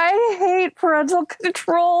 I hate parental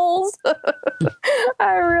controls.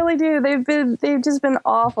 I really do. They've just been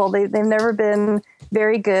awful. They've never been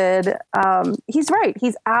very good. He's right.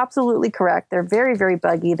 He's absolutely correct. They're very, very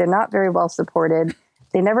buggy. They're not very well supported.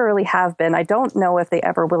 They never really have been. I don't know if they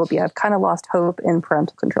ever will be. I've kind of lost hope in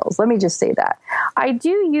parental controls. Let me just say that. I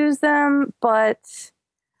do use them, but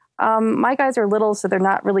my guys are little, so they're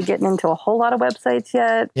not really getting into a whole lot of websites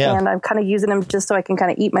yet. Yeah. And I'm kind of using them just so I can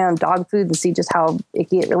kind of eat my own dog food and see just how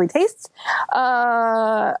icky it really tastes.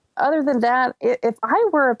 Other than that, if I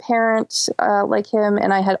were a parent like him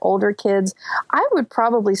and I had older kids, I would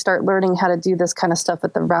probably start learning how to do this kind of stuff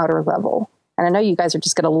at the router level. And I know you guys are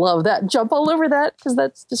just going to love that, jump all over that, because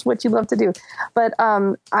that's just what you love to do. But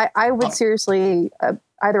I would seriously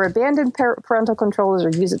either abandon parental controls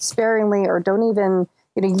or use it sparingly, or don't even,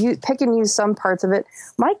 pick and use some parts of it.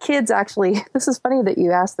 My kids actually, this is funny that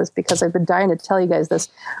you asked this because I've been dying to tell you guys this.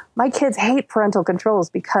 My kids hate parental controls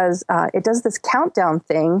because it does this countdown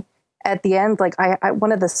thing at the end. Like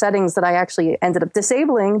one of the settings that I actually ended up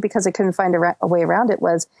disabling because I couldn't find a way around it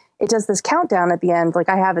was it does this countdown at the end. Like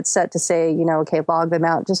I have it set to say, okay, log them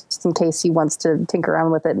out just in case he wants to tinker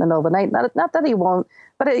around with it in the middle of the night. Not that he won't.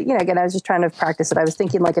 But, again, I was just trying to practice it. I was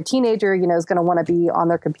thinking like a teenager, is going to want to be on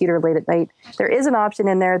their computer late at night. There is an option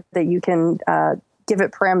in there that you can give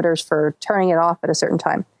it parameters for turning it off at a certain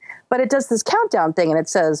time. But it does this countdown thing, and it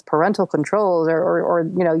says parental controls or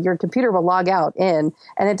your computer will log out in,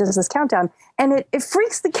 and it does this countdown. And it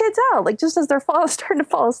freaks the kids out, like just as they're starting to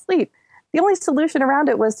fall asleep. The only solution around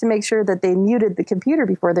it was to make sure that they muted the computer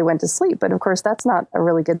before they went to sleep. But of course, that's not a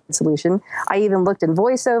really good solution. I even looked in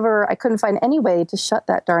VoiceOver. I couldn't find any way to shut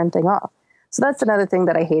that darn thing off. So that's another thing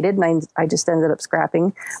that I hated, and I just ended up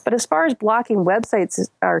scrapping. But as far as blocking websites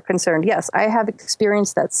are concerned, yes, I have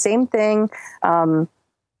experienced that same thing.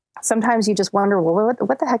 Sometimes you just wonder, well,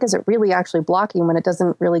 what the heck is it really actually blocking when it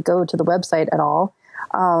doesn't really go to the website at all?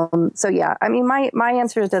 So yeah, I mean, my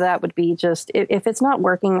answer to that would be just, if it's not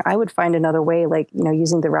working, I would find another way, like,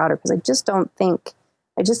 using the router, because I just don't think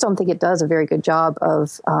it does a very good job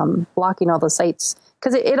of, blocking all the sites,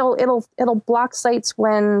 because it'll block sites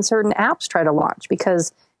when certain apps try to launch,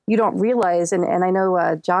 because you don't realize, and I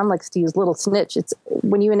know John likes to use Little Snitch. It's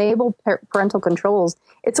when you enable parental controls,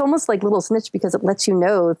 it's almost like Little Snitch because it lets you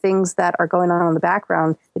know things that are going on in the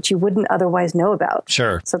background that you wouldn't otherwise know about.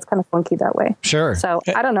 Sure. So it's kind of funky that way. Sure. So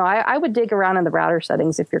I don't know. I would dig around in the router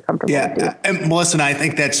settings if you're comfortable. Yeah, and Melissa and I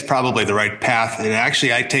think that's probably the right path. And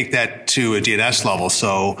actually, I take that to a DNS level.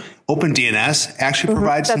 So OpenDNS actually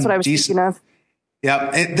provides that's what I was thinking of.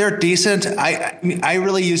 Yeah, they're decent. I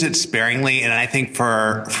really use it sparingly, and I think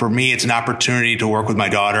for me, it's an opportunity to work with my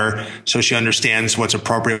daughter so she understands what's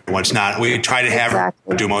appropriate and what's not. We try to have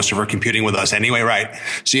her do most of her computing with us anyway, right?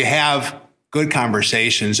 So you have good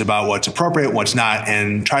conversations about what's appropriate, what's not,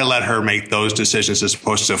 and try to let her make those decisions as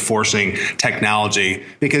opposed to forcing technology.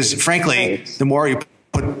 Because frankly, the more you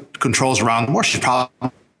put controls around, the more she's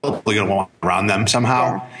probably going to want around them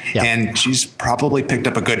somehow. Yeah. And she's probably picked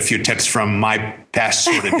up a good few tips from my past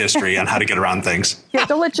sort of history on how to get around things. Yeah,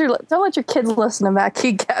 don't let your kids listen to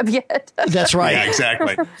Mackie Gab yet. That's right. Yeah,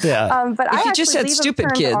 exactly. Yeah. But if you just said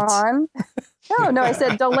stupid kids. No, I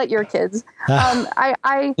said don't let your kids. I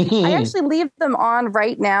actually leave them on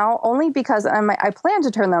right now only because I plan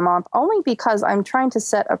to turn them off only because I'm trying to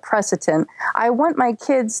set a precedent. I want my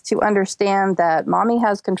kids to understand that mommy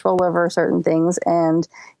has control over certain things, and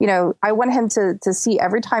I want him to see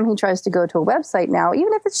every time he tries to go to a website now,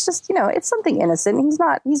 even if it's just it's something innocent.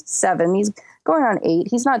 He's 7. He's going on 8.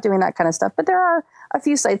 He's not doing that kind of stuff. But there are a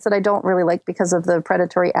few sites that I don't really like because of the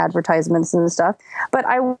predatory advertisements and stuff. But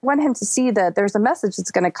I want him to see that there's a message that's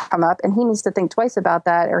going to come up, and he needs to think twice about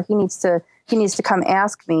that, or he needs to come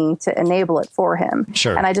ask me to enable it for him.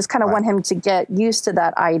 Sure. And I just kind of want him to get used to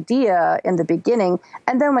that idea in the beginning.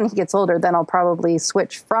 And then when he gets older, then I'll probably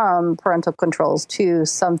switch from parental controls to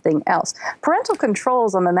something else. Parental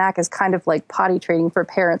controls on the Mac is kind of like potty training for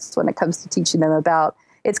parents when it comes to teaching them about.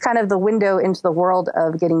 It's kind of the window into the world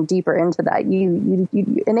of getting deeper into that. You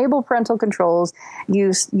enable parental controls,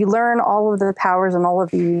 you learn all of the powers and all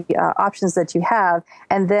of the options that you have,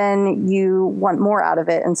 and then you want more out of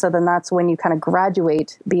it. And so then that's when you kind of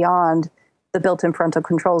graduate beyond the built-in parental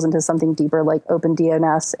controls into something deeper like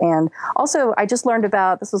OpenDNS. And also, I just learned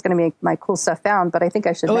about, this was going to be my cool stuff found, but I think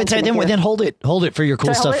I should. Then hold it for your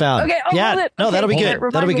cool stuff found. Okay, hold it. No, that'll be good.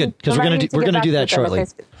 That'll be good because we're going to do that shortly.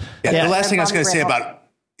 The last thing I was going to say about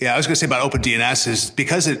OpenDNS is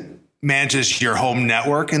because it manages your home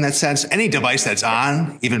network in that sense. Any device that's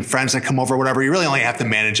on, even friends that come over, whatever, you really only have to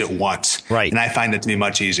manage it once. Right. And I find it to be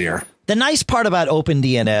much easier. The nice part about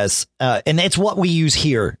OpenDNS, and it's what we use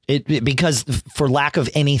here, because for lack of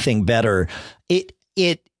anything better, it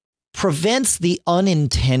prevents the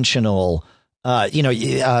unintentional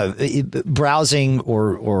browsing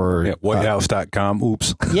or whitehouse.com.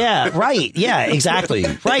 Oops. Yeah, right. Yeah, exactly.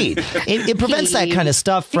 Right. It prevents that kind of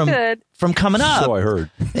stuff from coming up. So I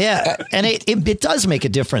heard. Yeah. And it does make a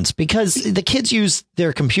difference because the kids use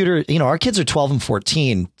their computer. Our kids are 12 and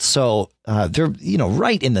 14. So they're,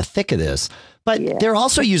 right in the thick of this. But they're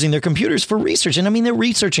also using their computers for research. And I mean, they're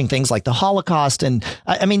researching things like the Holocaust and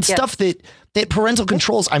stuff that parental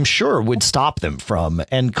controls, I'm sure, would stop them from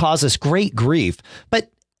and cause us great grief.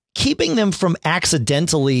 But keeping them from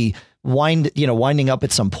accidentally winding up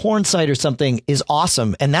at some porn site or something is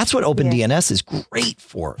awesome. And that's what OpenDNS is great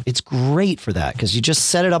for. It's great for that because you just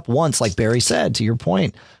set it up once, like Barry said, to your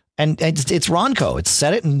point. And it's Ronco. It's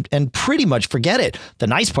set it and pretty much forget it. The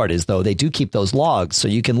nice part is, though, they do keep those logs so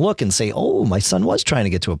you can look and say, oh, my son was trying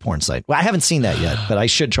to get to a porn site. Well, I haven't seen that yet, but I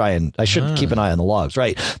should keep an eye on the logs.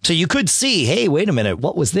 Right. So you could see, hey, wait a minute,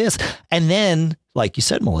 what was this? And then, like you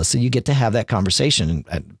said, Melissa, you get to have that conversation.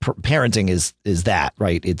 And parenting is that,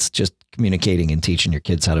 right? It's just communicating and teaching your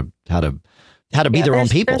kids how to be their own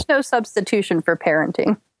people. There's no substitution for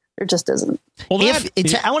parenting. There just isn't. Well,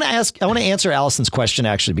 I want to answer Allison's question,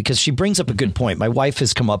 actually, because she brings up a good point. My wife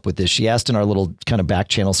has come up with this. She asked in our little kind of back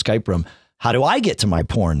channel Skype room, how do I get to my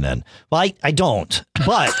porn then? Well, I don't,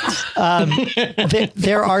 but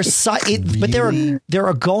there are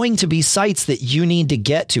going to be sites that you need to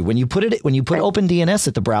get to. When you put OpenDNS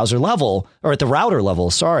at the browser level or at the router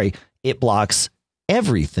level, it blocks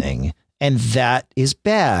everything. And that is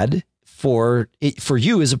bad for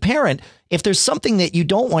you as a parent. If there's something that you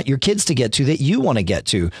don't want your kids to get to that you want to get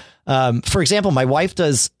to, for example, my wife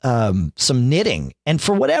does some knitting, and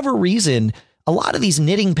for whatever reason, a lot of these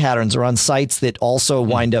knitting patterns are on sites that also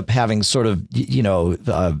wind up having sort of,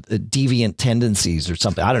 deviant tendencies or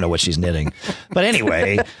something. I don't know what she's knitting, but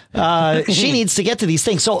anyway, she needs to get to these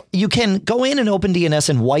things. So you can go in and OpenDNS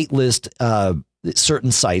and whitelist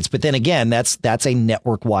certain sites, but then again, that's a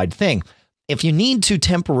network wide thing. If you need to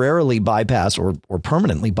temporarily bypass or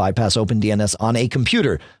permanently bypass OpenDNS on a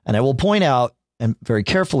computer, and I will point out and very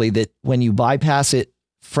carefully that when you bypass it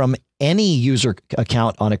from any user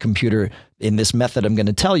account on a computer in this method I'm going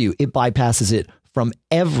to tell you, it bypasses it from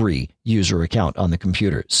every user account on the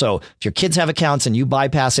computer. So if your kids have accounts and you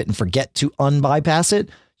bypass it and forget to unbypass it,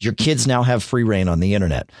 your kids now have free reign on the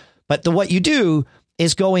internet. But what you do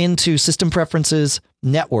is go into System Preferences,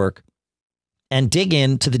 Network, and dig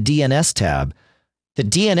into the DNS tab. The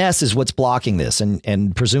DNS is what's blocking this,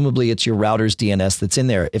 and presumably it's your router's DNS that's in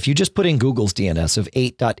there. If you just put in Google's DNS of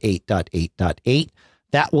 8.8.8.8,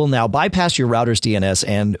 that will now bypass your router's DNS,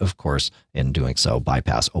 and of course, in doing so,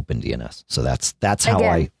 bypass OpenDNS. So that's how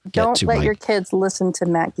I get to don't let your kids listen to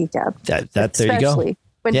Matt Geek Gab. There you go.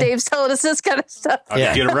 When Dave's telling us this kind of stuff.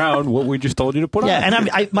 Get around what we just told you to put on. Yeah, and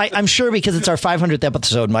I'm sure because it's our 500th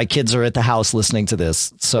episode, my kids are at the house listening to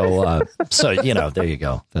this. So there you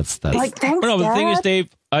go. That's. Like, thanks, well, no, the thing is, Dad. Dave,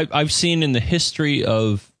 I've seen in the history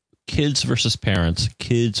of kids versus parents,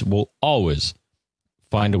 kids will always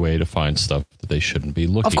find a way to find stuff that they shouldn't be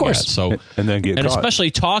looking of course. at. So and then get caught.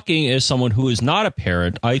 Especially talking as someone who is not a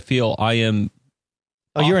parent, I feel I am.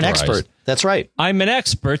 Oh, you're an expert. That's right. I'm an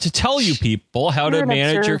expert to tell you people how to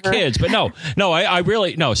manage your kids. But I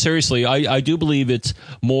really, seriously, I do believe it's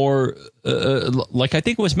more, like I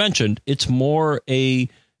think it was mentioned, it's more a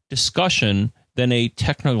discussion than a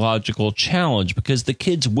technological challenge because the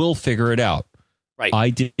kids will figure it out. Right. I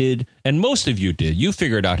did, and most of you did. You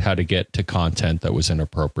figured out how to get to content that was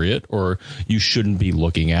inappropriate or you shouldn't be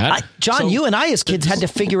looking at. John, you and I as kids had to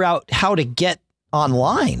figure out how to get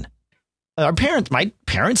online. My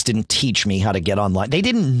parents didn't teach me how to get online. They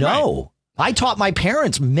didn't know. Right. I taught my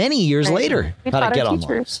parents many years later how to get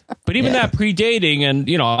online. But even that predating, and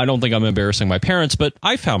I don't think I'm embarrassing my parents, but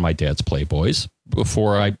I found my dad's Playboys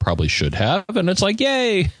before I probably should have, and it's like,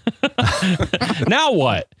 yay! Now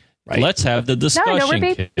what? Right. Let's have the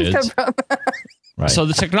discussion, kids. Right. So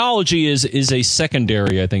the technology is a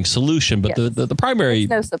secondary, I think, solution, but the primary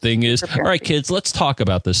thing is, all right, kids, let's talk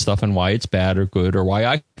about this stuff and why it's bad or good, or why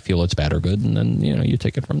I feel it's bad or good, and then you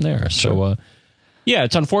take it from there. Sure. So,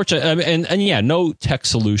 it's unfortunate, and no tech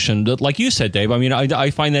solution. Like you said, Dave, I mean,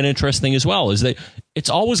 I find that interesting as well. Is that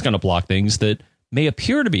it's always going to block things that may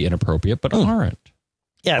appear to be inappropriate but aren't.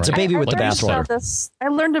 Yeah, it's a baby with the bathwater. I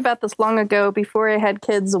learned about this long ago before I had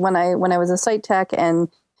kids when I was a site tech, and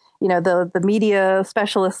the media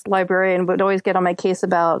specialist librarian would always get on my case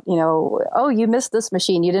about, oh, you missed this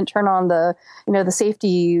machine. You didn't turn on the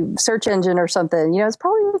safety search engine or something. It's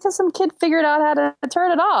probably because some kid figured out how to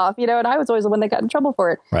turn it off, and I was always the one that got in trouble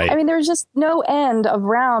for it. Right. I mean, there's just no end of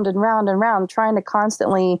round and round and round trying to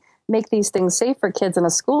constantly make these things safe for kids in a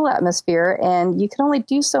school atmosphere. And you can only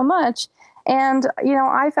do so much. And,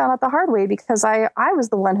 I found out the hard way because I was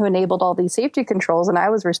the one who enabled all these safety controls and I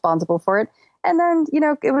was responsible for it. And then,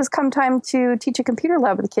 it was come time to teach a computer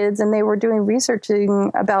lab with kids and they were doing researching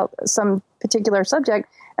about some particular subject.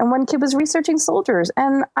 And one kid was researching soldiers.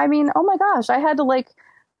 And I mean, oh my gosh, I had to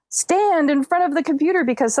stand in front of the computer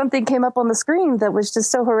because something came up on the screen that was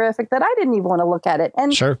just so horrific that I didn't even want to look at it.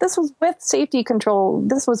 And This was with safety control.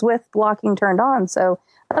 This was with blocking turned on. So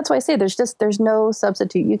that's why I say there's no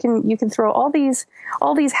substitute. You can throw all these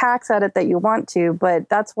hacks at it that you want to, but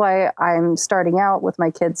that's why I'm starting out with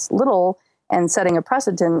my kids little and setting a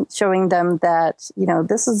precedent, showing them that, you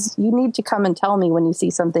need to come and tell me when you see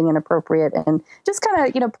something inappropriate and just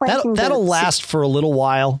kind of, planting. That'll last for a little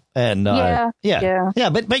while. And yeah.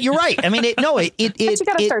 But you're right. I mean, but you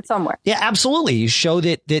got to start somewhere. Yeah, absolutely. You show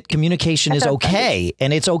that communication is okay.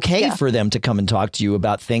 And it's okay for them to come and talk to you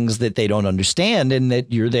about things that they don't understand and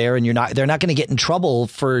that you're there and they're not going to get in trouble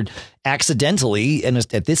for accidentally. And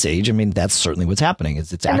at this age, I mean, that's certainly what's happening.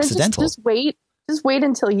 It's accidental. Just wait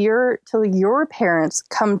until your parents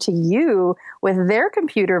come to you with their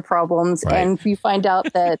computer problems, and you find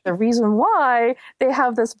out that the reason why they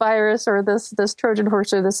have this virus or this Trojan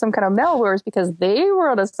horse or this some kind of malware is because they were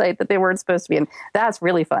on a site that they weren't supposed to be in. That's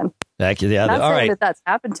really fun. Thank you. Yeah, not saying that that's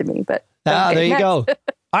happened to me, but there you go.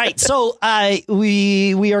 All right, so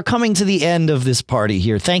we are coming to the end of this party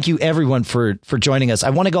here. Thank you, everyone, for joining us.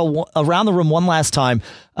 I want to go around the room one last time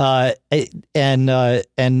and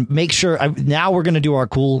make sure. Now we're going to do our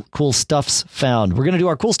cool stuffs found. We're going to do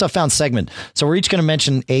our cool stuff found segment. So we're each going to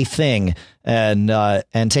mention a thing and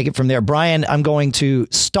take it from there. Brian, I'm going to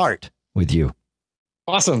start with you.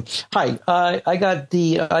 Awesome. Hi. I got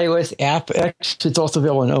the iOS app. Actually, it's also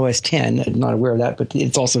available on OS 10. I'm not aware of that, but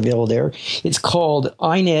it's also available there. It's called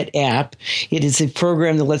iNet App. It is a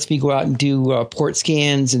program that lets me go out and do port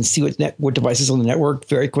scans and see what devices on the network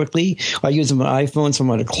very quickly. I use them on iPhone, so I'm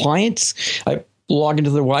on a client. I log into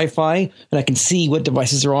their Wi-Fi, and I can see what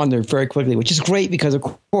devices are on there very quickly, which is great because, of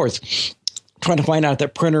course, trying to find out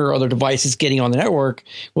that printer or other device is getting on the network,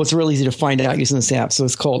 well, it's real easy to find out using this app. So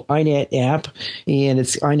it's called iNet App, and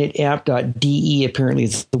it's inetapp.de. Apparently,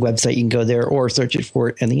 it's the website. You can go there or search it for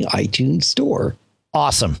it in the iTunes store.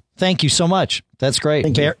 Awesome. Thank you so much. That's great.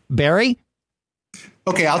 Thank you. Barry?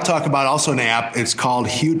 Okay, I'll talk about also an app. It's called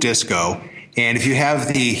Hue Disco. And if you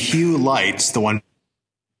have the Hue lights, the one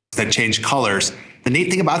that change colors, the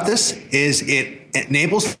neat thing about this is it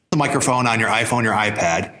enables the microphone on your iPhone, your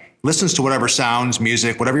iPad, listens to whatever sounds,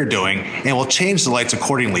 music, whatever you're doing, and will change the lights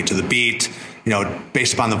accordingly to the beat,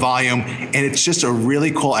 based upon the volume. And it's just a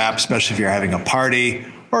really cool app, especially if you're having a party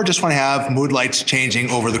or just want to have mood lights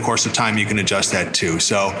changing over the course of time. You can adjust that too.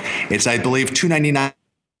 So it's, I believe, $2.99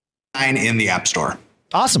 in the App Store.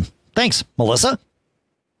 Awesome. Thanks, Melissa.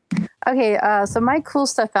 Okay, so my cool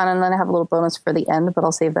stuff found, and then I have a little bonus for the end, but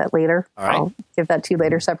I'll save that later. All right. I'll give that to you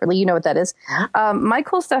later separately. You know what that is. My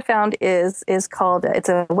cool stuff found is called, it's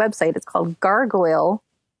a website. It's called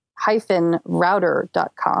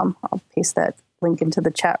gargoyle-router.com. I'll paste that link into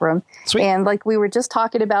the chat room. Sweet. And like we were just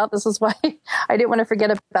talking about, this is why I didn't want to forget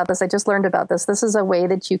about this. I just learned about this. This is a way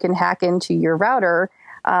that you can hack into your router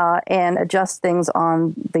and adjust things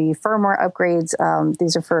on the firmware upgrades.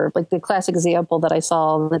 These are for, like, the classic example that I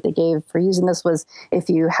saw that they gave for using this was if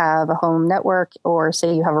you have a home network, or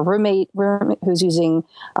say you have a roommate who's using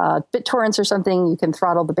BitTorrents or something, you can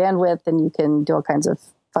throttle the bandwidth and you can do all kinds of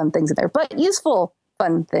fun things in there, but useful,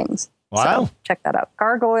 fun things. Wow. So check that out.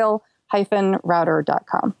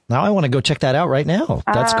 Gargoyle-router.com. Now I want to go check that out right now.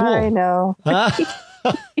 That's cool. I know.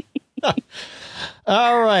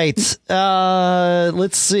 All right.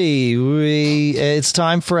 Let's see. It's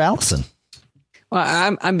time for Allison.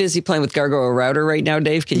 Well, I'm busy playing with Gargoyle Router right now,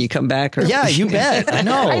 Dave. Can you come back? Or? Yeah, you bet. I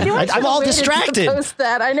know. I'm all distracted. Post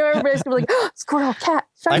that. I know everybody's going to be like, oh, squirrel, cat,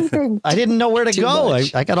 shiny thing. I didn't know where to go.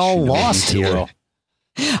 I got all lost here.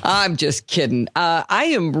 I'm just kidding. I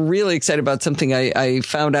am really excited about something I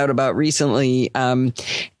found out about recently.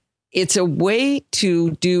 It's a way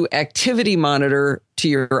to do activity monitor to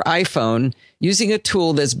your iPhone using a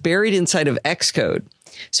tool that's buried inside of Xcode.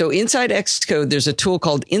 So inside Xcode, there's a tool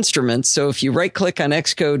called Instruments. So if you right click on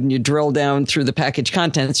Xcode and you drill down through the package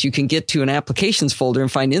contents, you can get to an applications folder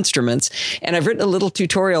and find Instruments. And I've written a little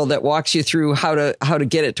tutorial that walks you through how to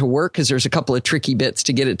get it to work, because there's a couple of tricky bits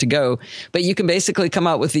to get it to go. But you can basically come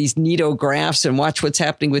out with these neato graphs and watch what's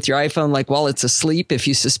happening with your iPhone, like while it's asleep, if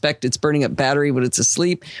you suspect it's burning up battery when it's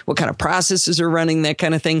asleep, what kind of processes are running, that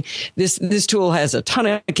kind of thing. This tool has a ton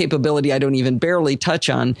of capability I don't even barely touch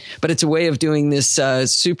on, but it's a way of doing this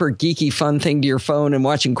super geeky fun thing to your phone and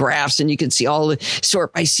watching graphs, and you can see all the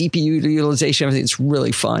sort by CPU utilization, everything. It's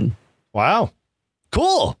really fun. Wow.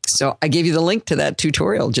 Cool. So I gave you the link to that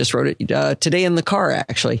tutorial. Just wrote it today in the car,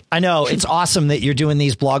 actually. I know. It's awesome that you're doing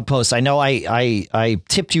these blog posts. I know I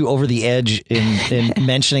tipped you over the edge in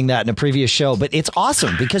mentioning that in a previous show, but it's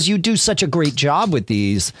awesome because you do such a great job with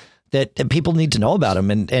these that people need to know about them,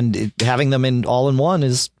 and having them in all in one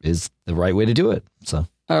is the right way to do it. So.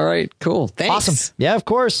 All right, cool. Thanks. Awesome. Yeah, of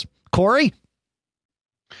course. Corey?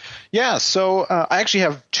 Yeah, so I actually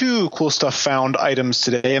have two cool stuff found items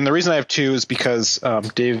today, and the reason I have two is because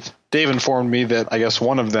Dave informed me that I guess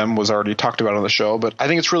one of them was already talked about on the show, but I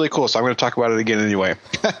think it's really cool, so I'm going to talk about it again anyway.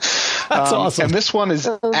 That's awesome. And this one is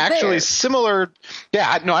actually similar.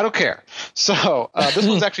 Yeah, no, I don't care. So this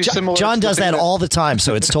one's actually similar. John does that all the time,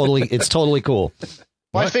 so it's totally cool.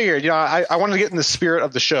 Well, I figured, I wanted to get in the spirit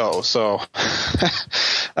of the show. So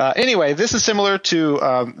anyway, this is similar to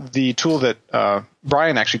the tool that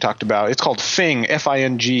Brian actually talked about. It's called Fing,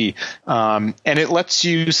 F-I-N-G, and it lets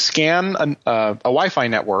you scan a Wi-Fi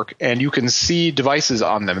network, and you can see devices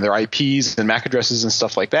on them, their IPs and MAC addresses and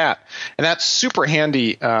stuff like that. And that's super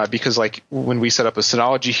handy because, like, when we set up a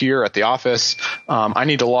Synology here at the office, I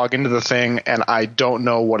need to log into the thing, and I don't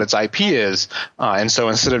know what its IP is. And so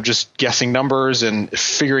instead of just guessing numbers and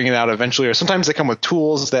figuring it out eventually, or sometimes they come with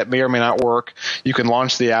tools that may or may not work, you can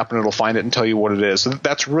launch the app and it'll find it and tell you what it is. So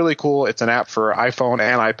that's really cool. It's an app for iPhone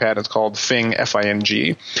and iPad. It's called Fing,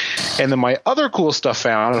 F-I-N-G. And then my other cool stuff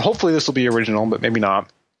found, and hopefully this will be original, but maybe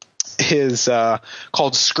not, is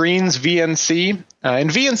called Screens VNC. And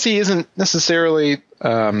VNC isn't necessarily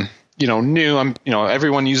new.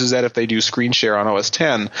 Everyone uses that if they do screen share on OS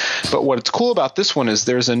 10. But what's cool about this one is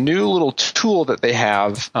there's a new little tool that they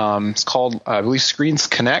have. It's called, I believe, Screens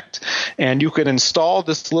Connect. And you can install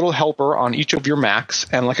this little helper on each of your Macs.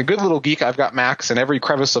 And like a good little geek, I've got Macs in every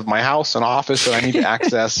crevice of my house and office that I need to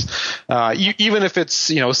access. Even if it's,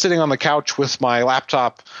 sitting on the couch with my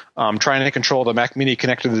laptop trying to control the Mac Mini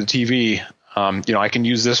connected to the TV, I can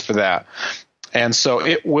use this for that. And so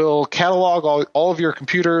it will catalog all of your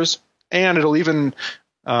computers, and it'll even,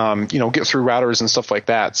 get through routers and stuff like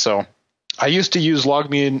that. So I used to use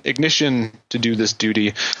LogMe Ignition to do this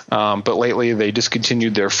duty, but lately they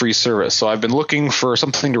discontinued their free service. So I've been looking for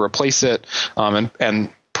something to replace it, and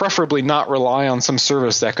preferably not rely on some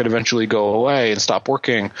service that could eventually go away and stop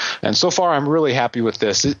working. And so far, I'm really happy with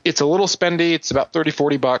this. It's a little spendy. It's about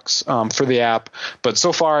 $30-$40 for the app, but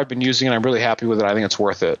so far I've been using it. I'm really happy with it. I think it's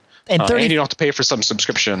worth it. And you don't have to pay for some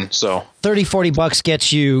subscription. So $$30-$40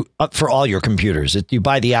 gets you up for all your computers. You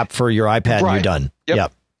buy the app for your iPad and you're done.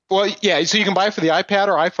 Yep. Well, yeah. So you can buy it for the iPad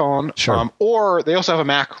or iPhone, sure. Or they also have a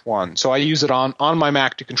Mac one. So I use it on my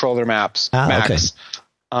Mac to control their Macs. Okay.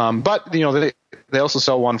 But they also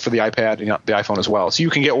sell one for the iPad and the iPhone as well. So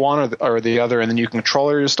you can get one or the other, and then you can control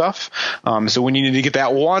all your stuff. So when you need to get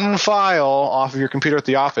that one file off of your computer at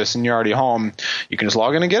the office and you're already home, you can just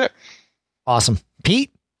log in and get it. Awesome,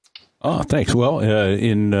 Pete. Oh, thanks. Well,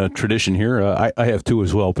 in tradition here, I have two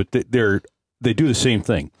as well, but they do the same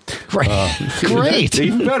thing. Right. Great.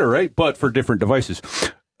 Even better, right? But for different devices.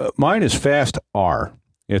 Mine is Fast R.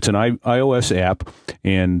 It's an iOS app,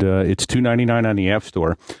 and it's $2.99 on the App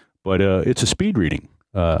Store, but it's a speed reading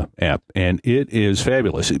app, and it is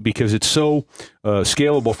fabulous because it's so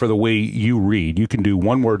scalable for the way you read. You can do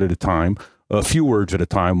one word at a time, a few words at a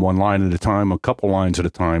time, one line at a time, a couple lines at a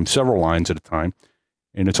time, several lines at a time.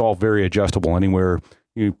 And it's all very adjustable anywhere.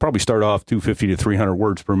 You probably start off 250 to 300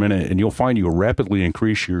 words per minute, and you'll find you'll rapidly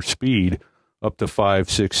increase your speed up to 500,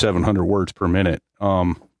 600, 700 words per minute.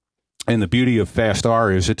 And the beauty of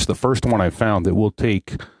FastR is it's the first one I've found that will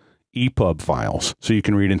take EPUB files, so you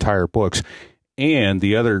can read entire books. And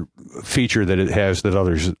the other feature that it has that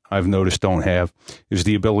others I've noticed don't have is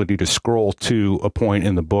the ability to scroll to a point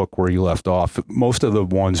in the book where you left off. Most of the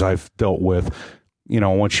ones I've dealt with,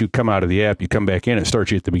 once you come out of the app, you come back in, it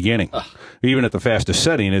starts you at the beginning. Even at the fastest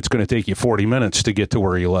setting, it's going to take you 40 minutes to get to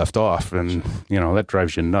where you left off. And, that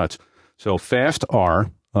drives you nuts. So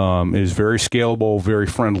FastR is very scalable, very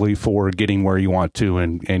friendly for getting where you want to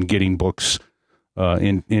and getting books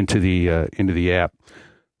into the app.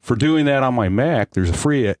 For doing that on my Mac, there's a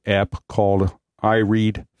free app called I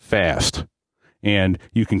read fast. And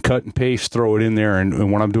you can cut and paste, throw it in there.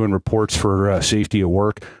 And when I'm doing reports for safety at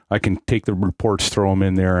work, I can take the reports, throw them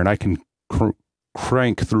in there, and I can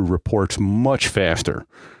crank through reports much faster.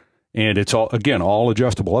 And it's all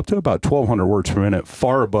adjustable up to about 1,200 words per minute,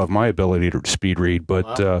 far above my ability to speed read.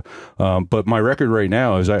 But but my record right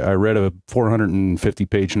now is I read a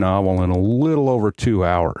 450-page novel in a little over 2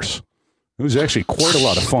 hours. It was actually quite a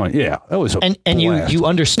lot of fun. Yeah, that was a and blast. you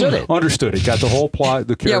understood it. Understood it. Got the whole plot,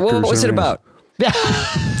 the characters. Yeah, what was it about?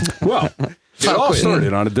 Well, it all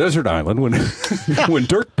started on a desert island when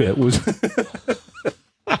Dirk Pitt was.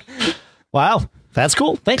 Wow, that's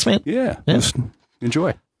cool. Thanks, man. Yeah.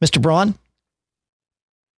 Enjoy. Mr. Braun,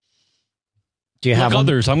 do you have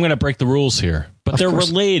others? I'm going to break the rules here, but they're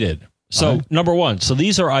related. So, number one, so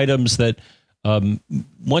these are items that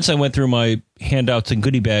once I went through my handouts and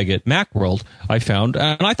goodie bag at Macworld, I found,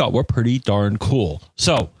 and I thought were pretty darn cool.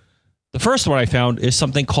 So, the first one I found is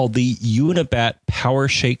something called the Unibat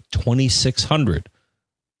PowerShake 2600.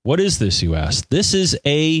 What is this, you ask? This is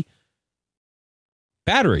a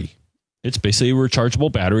battery. It's basically a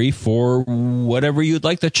rechargeable battery for whatever you'd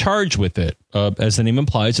like to charge with it. As the name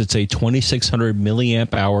implies, it's a 2600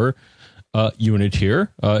 milliamp hour unit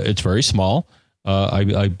here. It's very small.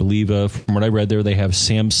 I believe from what I read there, they have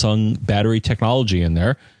Samsung battery technology in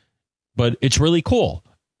there, but it's really cool.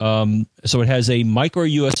 So it has a micro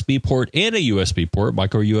USB port and a USB port,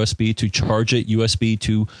 micro USB to charge it, USB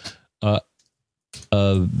to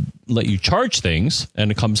let you charge things,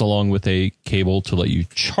 and it comes along with a cable to let you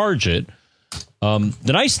charge it. The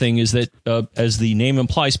nice thing is that, as the name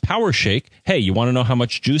implies, PowerShake, hey, you want to know how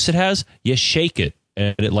much juice it has? You shake it,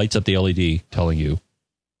 and it lights up the LED telling you.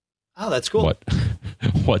 Oh, that's cool.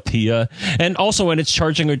 What the and also when it's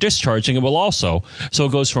charging or discharging, it will also. So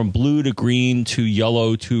it goes from blue to green to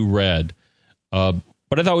yellow to red.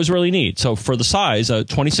 But I thought it was really neat. So for the size,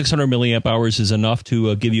 2,600 milliamp hours is enough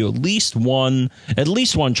to give you at least one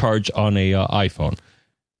charge on a iPhone.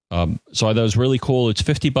 So I thought it was really cool. It's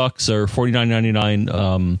 $50 or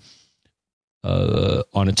 $49.99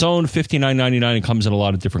 on its own, $59.99. It comes in a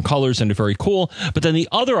lot of different colors and it's very cool. But then the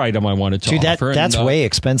other item I wanted to offer, that's way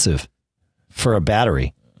expensive for a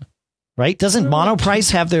battery, right? Doesn't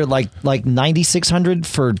Monoprice have their like 9,600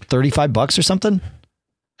 for $35 or something?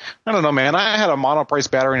 I don't know, man. I had a Monoprice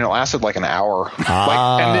battery and it lasted like an hour,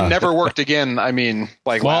 and it never worked again. I mean,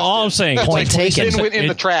 all I'm saying, point taken. In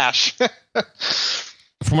the trash.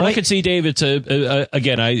 From what I can see, Dave, it's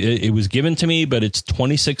it was given to me, but it's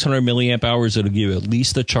 2,600 milliamp hours. It'll give at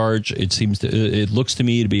least the charge. It looks to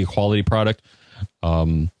me to be a quality product.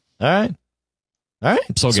 All right.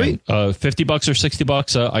 So again, $50 or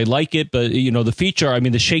 $60. I like it, but the feature. I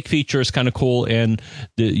mean, the shake feature is kind of cool, and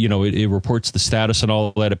it reports the status and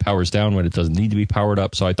all that. It powers down when it doesn't need to be powered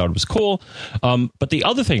up. So I thought it was cool. But the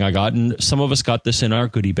other thing I got, and some of us got this in our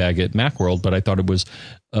goodie bag at Macworld, but I thought it was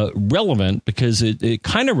relevant because it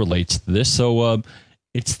kind of relates to this. So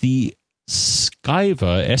it's the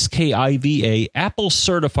Skiva, Skiva, Apple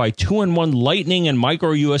certified 2-in-1 Lightning and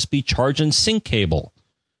micro USB charge and sync cable.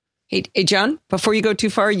 Hey, John, before you go too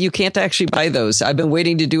far, you can't actually buy those. I've been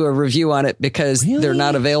waiting to do a review on it because they're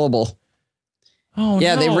not available. Oh,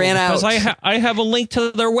 yeah, no, they ran out. Because I have a link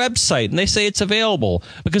to their website, and they say it's available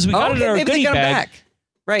because we got it in our goodie bag. Back.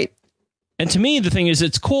 Right. And to me, the thing is,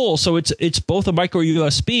 it's cool. So it's both a micro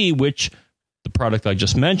USB, which the product I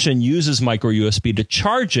just mentioned uses micro USB to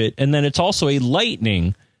charge it, and then it's also a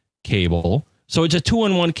Lightning cable. So it's a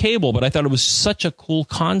 2-in-1 cable, but I thought it was such a cool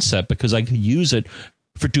concept because I could use it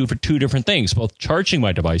for two different things, both charging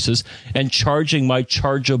my devices and charging my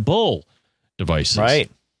chargeable devices.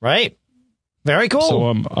 Right. Very cool.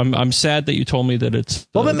 So I'm sad that you told me that it's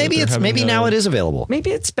but maybe now it is available.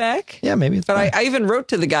 Maybe it's back. Yeah, maybe it's back. I even wrote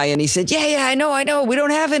to the guy and he said, yeah, I know. We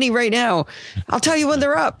don't have any right now. I'll tell you when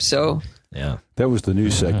they're up. So yeah, that was the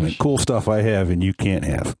news segment. Cool stuff I have and you can't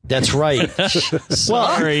have. That's right.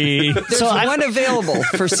 Sorry. There's one available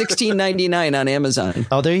for $16.99 on Amazon.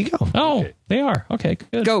 Oh, there you go. Oh, they are. Okay,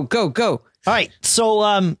 good. Go. All right. So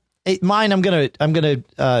mine, I'm gonna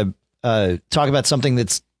talk about something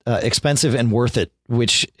that's expensive and worth it,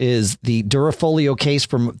 which is the Durafolio case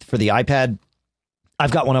for the iPad.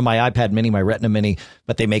 I've got one on my iPad Mini, my Retina Mini,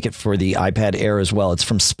 but they make it for the iPad Air as well. It's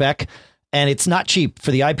from Spec, and it's not cheap.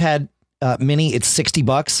 For the iPad Mini, it's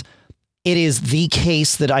 $60. It is the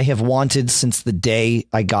case that I have wanted since the day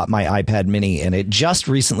I got my iPad Mini, and it just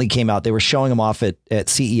recently came out. They were showing them off at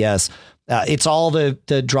CES. It's all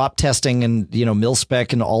the drop testing and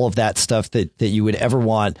mil-spec and all of that stuff that you would ever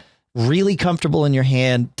want. really comfortable in your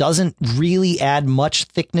hand, doesn't really add much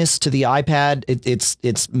thickness to the iPad.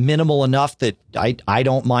 It's minimal enough that I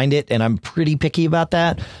don't mind it, and I'm pretty picky about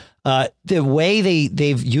that. The way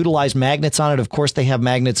they've utilized magnets on it, of course, they have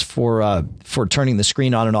magnets for turning the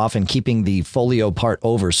screen on and off and keeping the folio part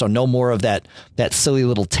over. So no more of that silly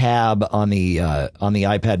little tab on the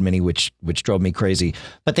iPad mini, which drove me crazy.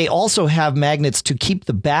 But they also have magnets to keep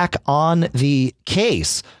the back on the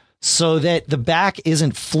case so that the back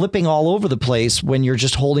isn't flipping all over the place when you're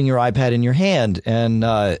just holding your iPad in your hand. And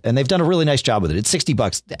they've done a really nice job with it. It's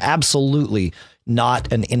 $60. Absolutely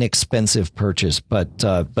not an inexpensive purchase, but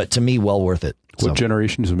to me, well worth it. What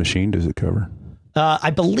generations of machine does it cover?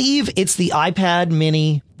 I believe it's the iPad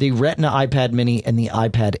mini, the Retina iPad mini, and the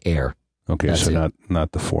iPad Air. Okay, That's so it.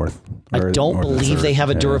 not the fourth. I don't believe they have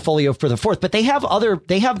a Durafolio for the fourth, but they have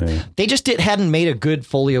they just hadn't made a good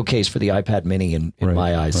folio case for the iPad mini in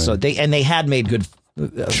my eyes. Right. So they had made good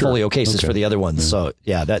folio cases for the other ones. Yeah. So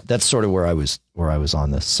yeah, that's sort of where I was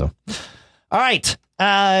on this. So, all right.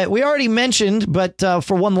 We already mentioned, but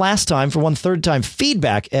for one third time,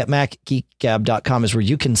 feedback at MacGeekGab.com is where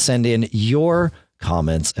you can send in your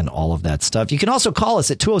comments and all of that stuff. You can also call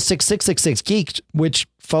us at 206-666-GEEK, which,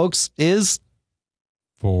 folks, is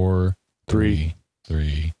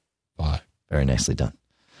 4335. Very nicely done.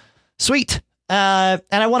 Sweet. And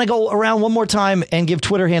I want to go around one more time and give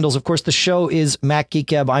Twitter handles. Of course, the show is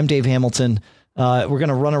MacGeekGab. I'm Dave Hamilton. We're going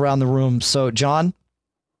to run around the room. So, John?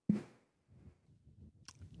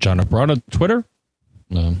 John Abrona, Twitter.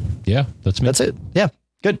 Yeah, that's me. That's it. Yeah.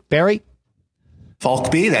 Good. Barry?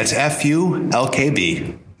 FulkB, that's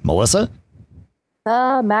FULKB. Melissa?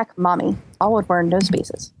 The Mac Mommy. All one word, no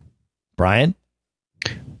spaces. Brian?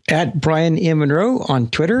 At Brian M. Monroe on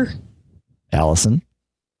Twitter. Allison?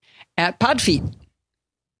 At Podfeet.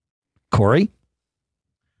 Corey?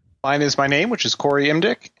 Mine is my name, which is Corey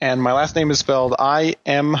Imdick, and my last name is spelled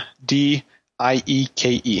IMDIEKE.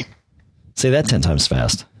 Say that 10 times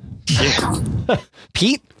fast.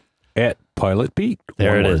 Pete? At Pilot Pete.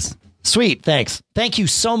 There it is. Sweet. Thanks. Thank you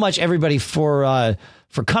so much, everybody, for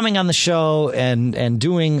coming on the show and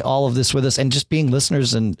doing all of this with us and just being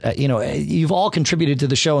listeners. And, you've all contributed to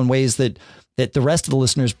the show in ways that the rest of the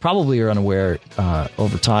listeners probably are unaware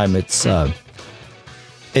over time. It's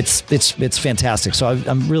fantastic. So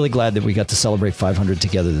I'm really glad that we got to celebrate 500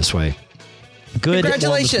 together this way. Good.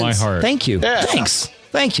 Congratulations. My heart. Thank you. Yeah. Thanks.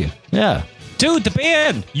 Thank you. Yeah. Dude, the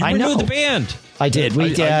band. You I renewed know. the band. I did.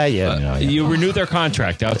 You renewed their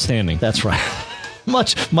contract. Outstanding. That's right.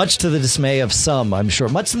 Much to the dismay of some, I'm sure.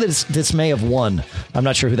 Much to the dismay of one. I'm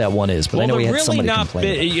not sure who that one is, but I know we had somebody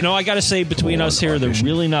complain. I got to say, between us here, they're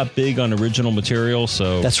really not big on original material.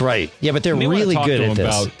 So that's right. Yeah, but they're really good at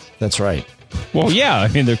this. That's right. Well, yeah. I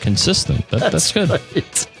mean, they're consistent. That's good.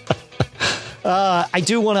 Right. I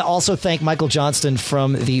do want to also thank Michael Johnston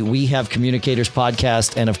from the We Have Communicators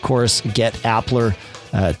podcast, and of course, Get Appler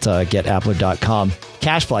at getappler.com.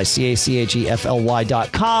 Cashfly,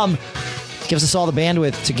 CACHEFLY.com. Gives us all the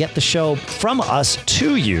bandwidth to get the show from us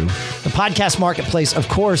to you. The podcast marketplace, of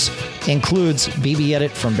course, includes BB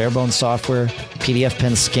Edit from Barebones Software, PDF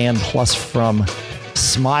Pen Scan Plus from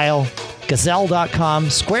Smile, Gazelle.com,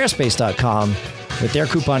 Squarespace.com with their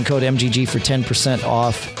coupon code MGG for 10%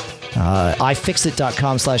 off.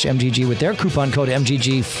 iFixit.com/MGG with their coupon code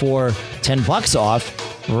MGG for $10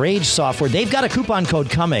 off. Rage Software, they've got a coupon code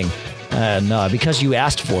coming, and because you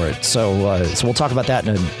asked for it, so we'll talk about that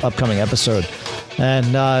in an upcoming episode.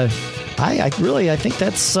 And I think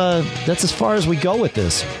that's as far as we go with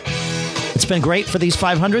this. It's been great for these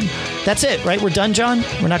 500. That's it, right? We're done, John.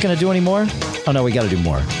 We're not going to do any more. Oh no, we got to do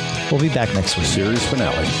more. We'll be back next week. Series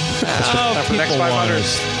finale. For next 500.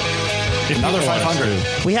 Another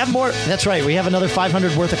 500. We have more. That's right. We have another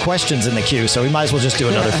 500 worth of questions in the queue, so we might as well just do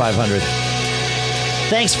another 500.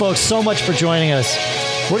 Thanks, folks, so much for joining us.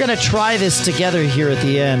 We're going to try this together here at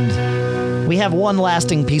the end. We have one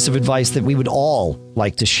lasting piece of advice that we would all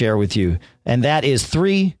like to share with you, and that is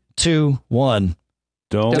 3, 2, 1.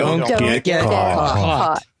 Don't get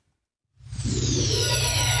caught.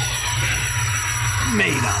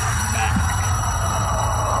 Made up.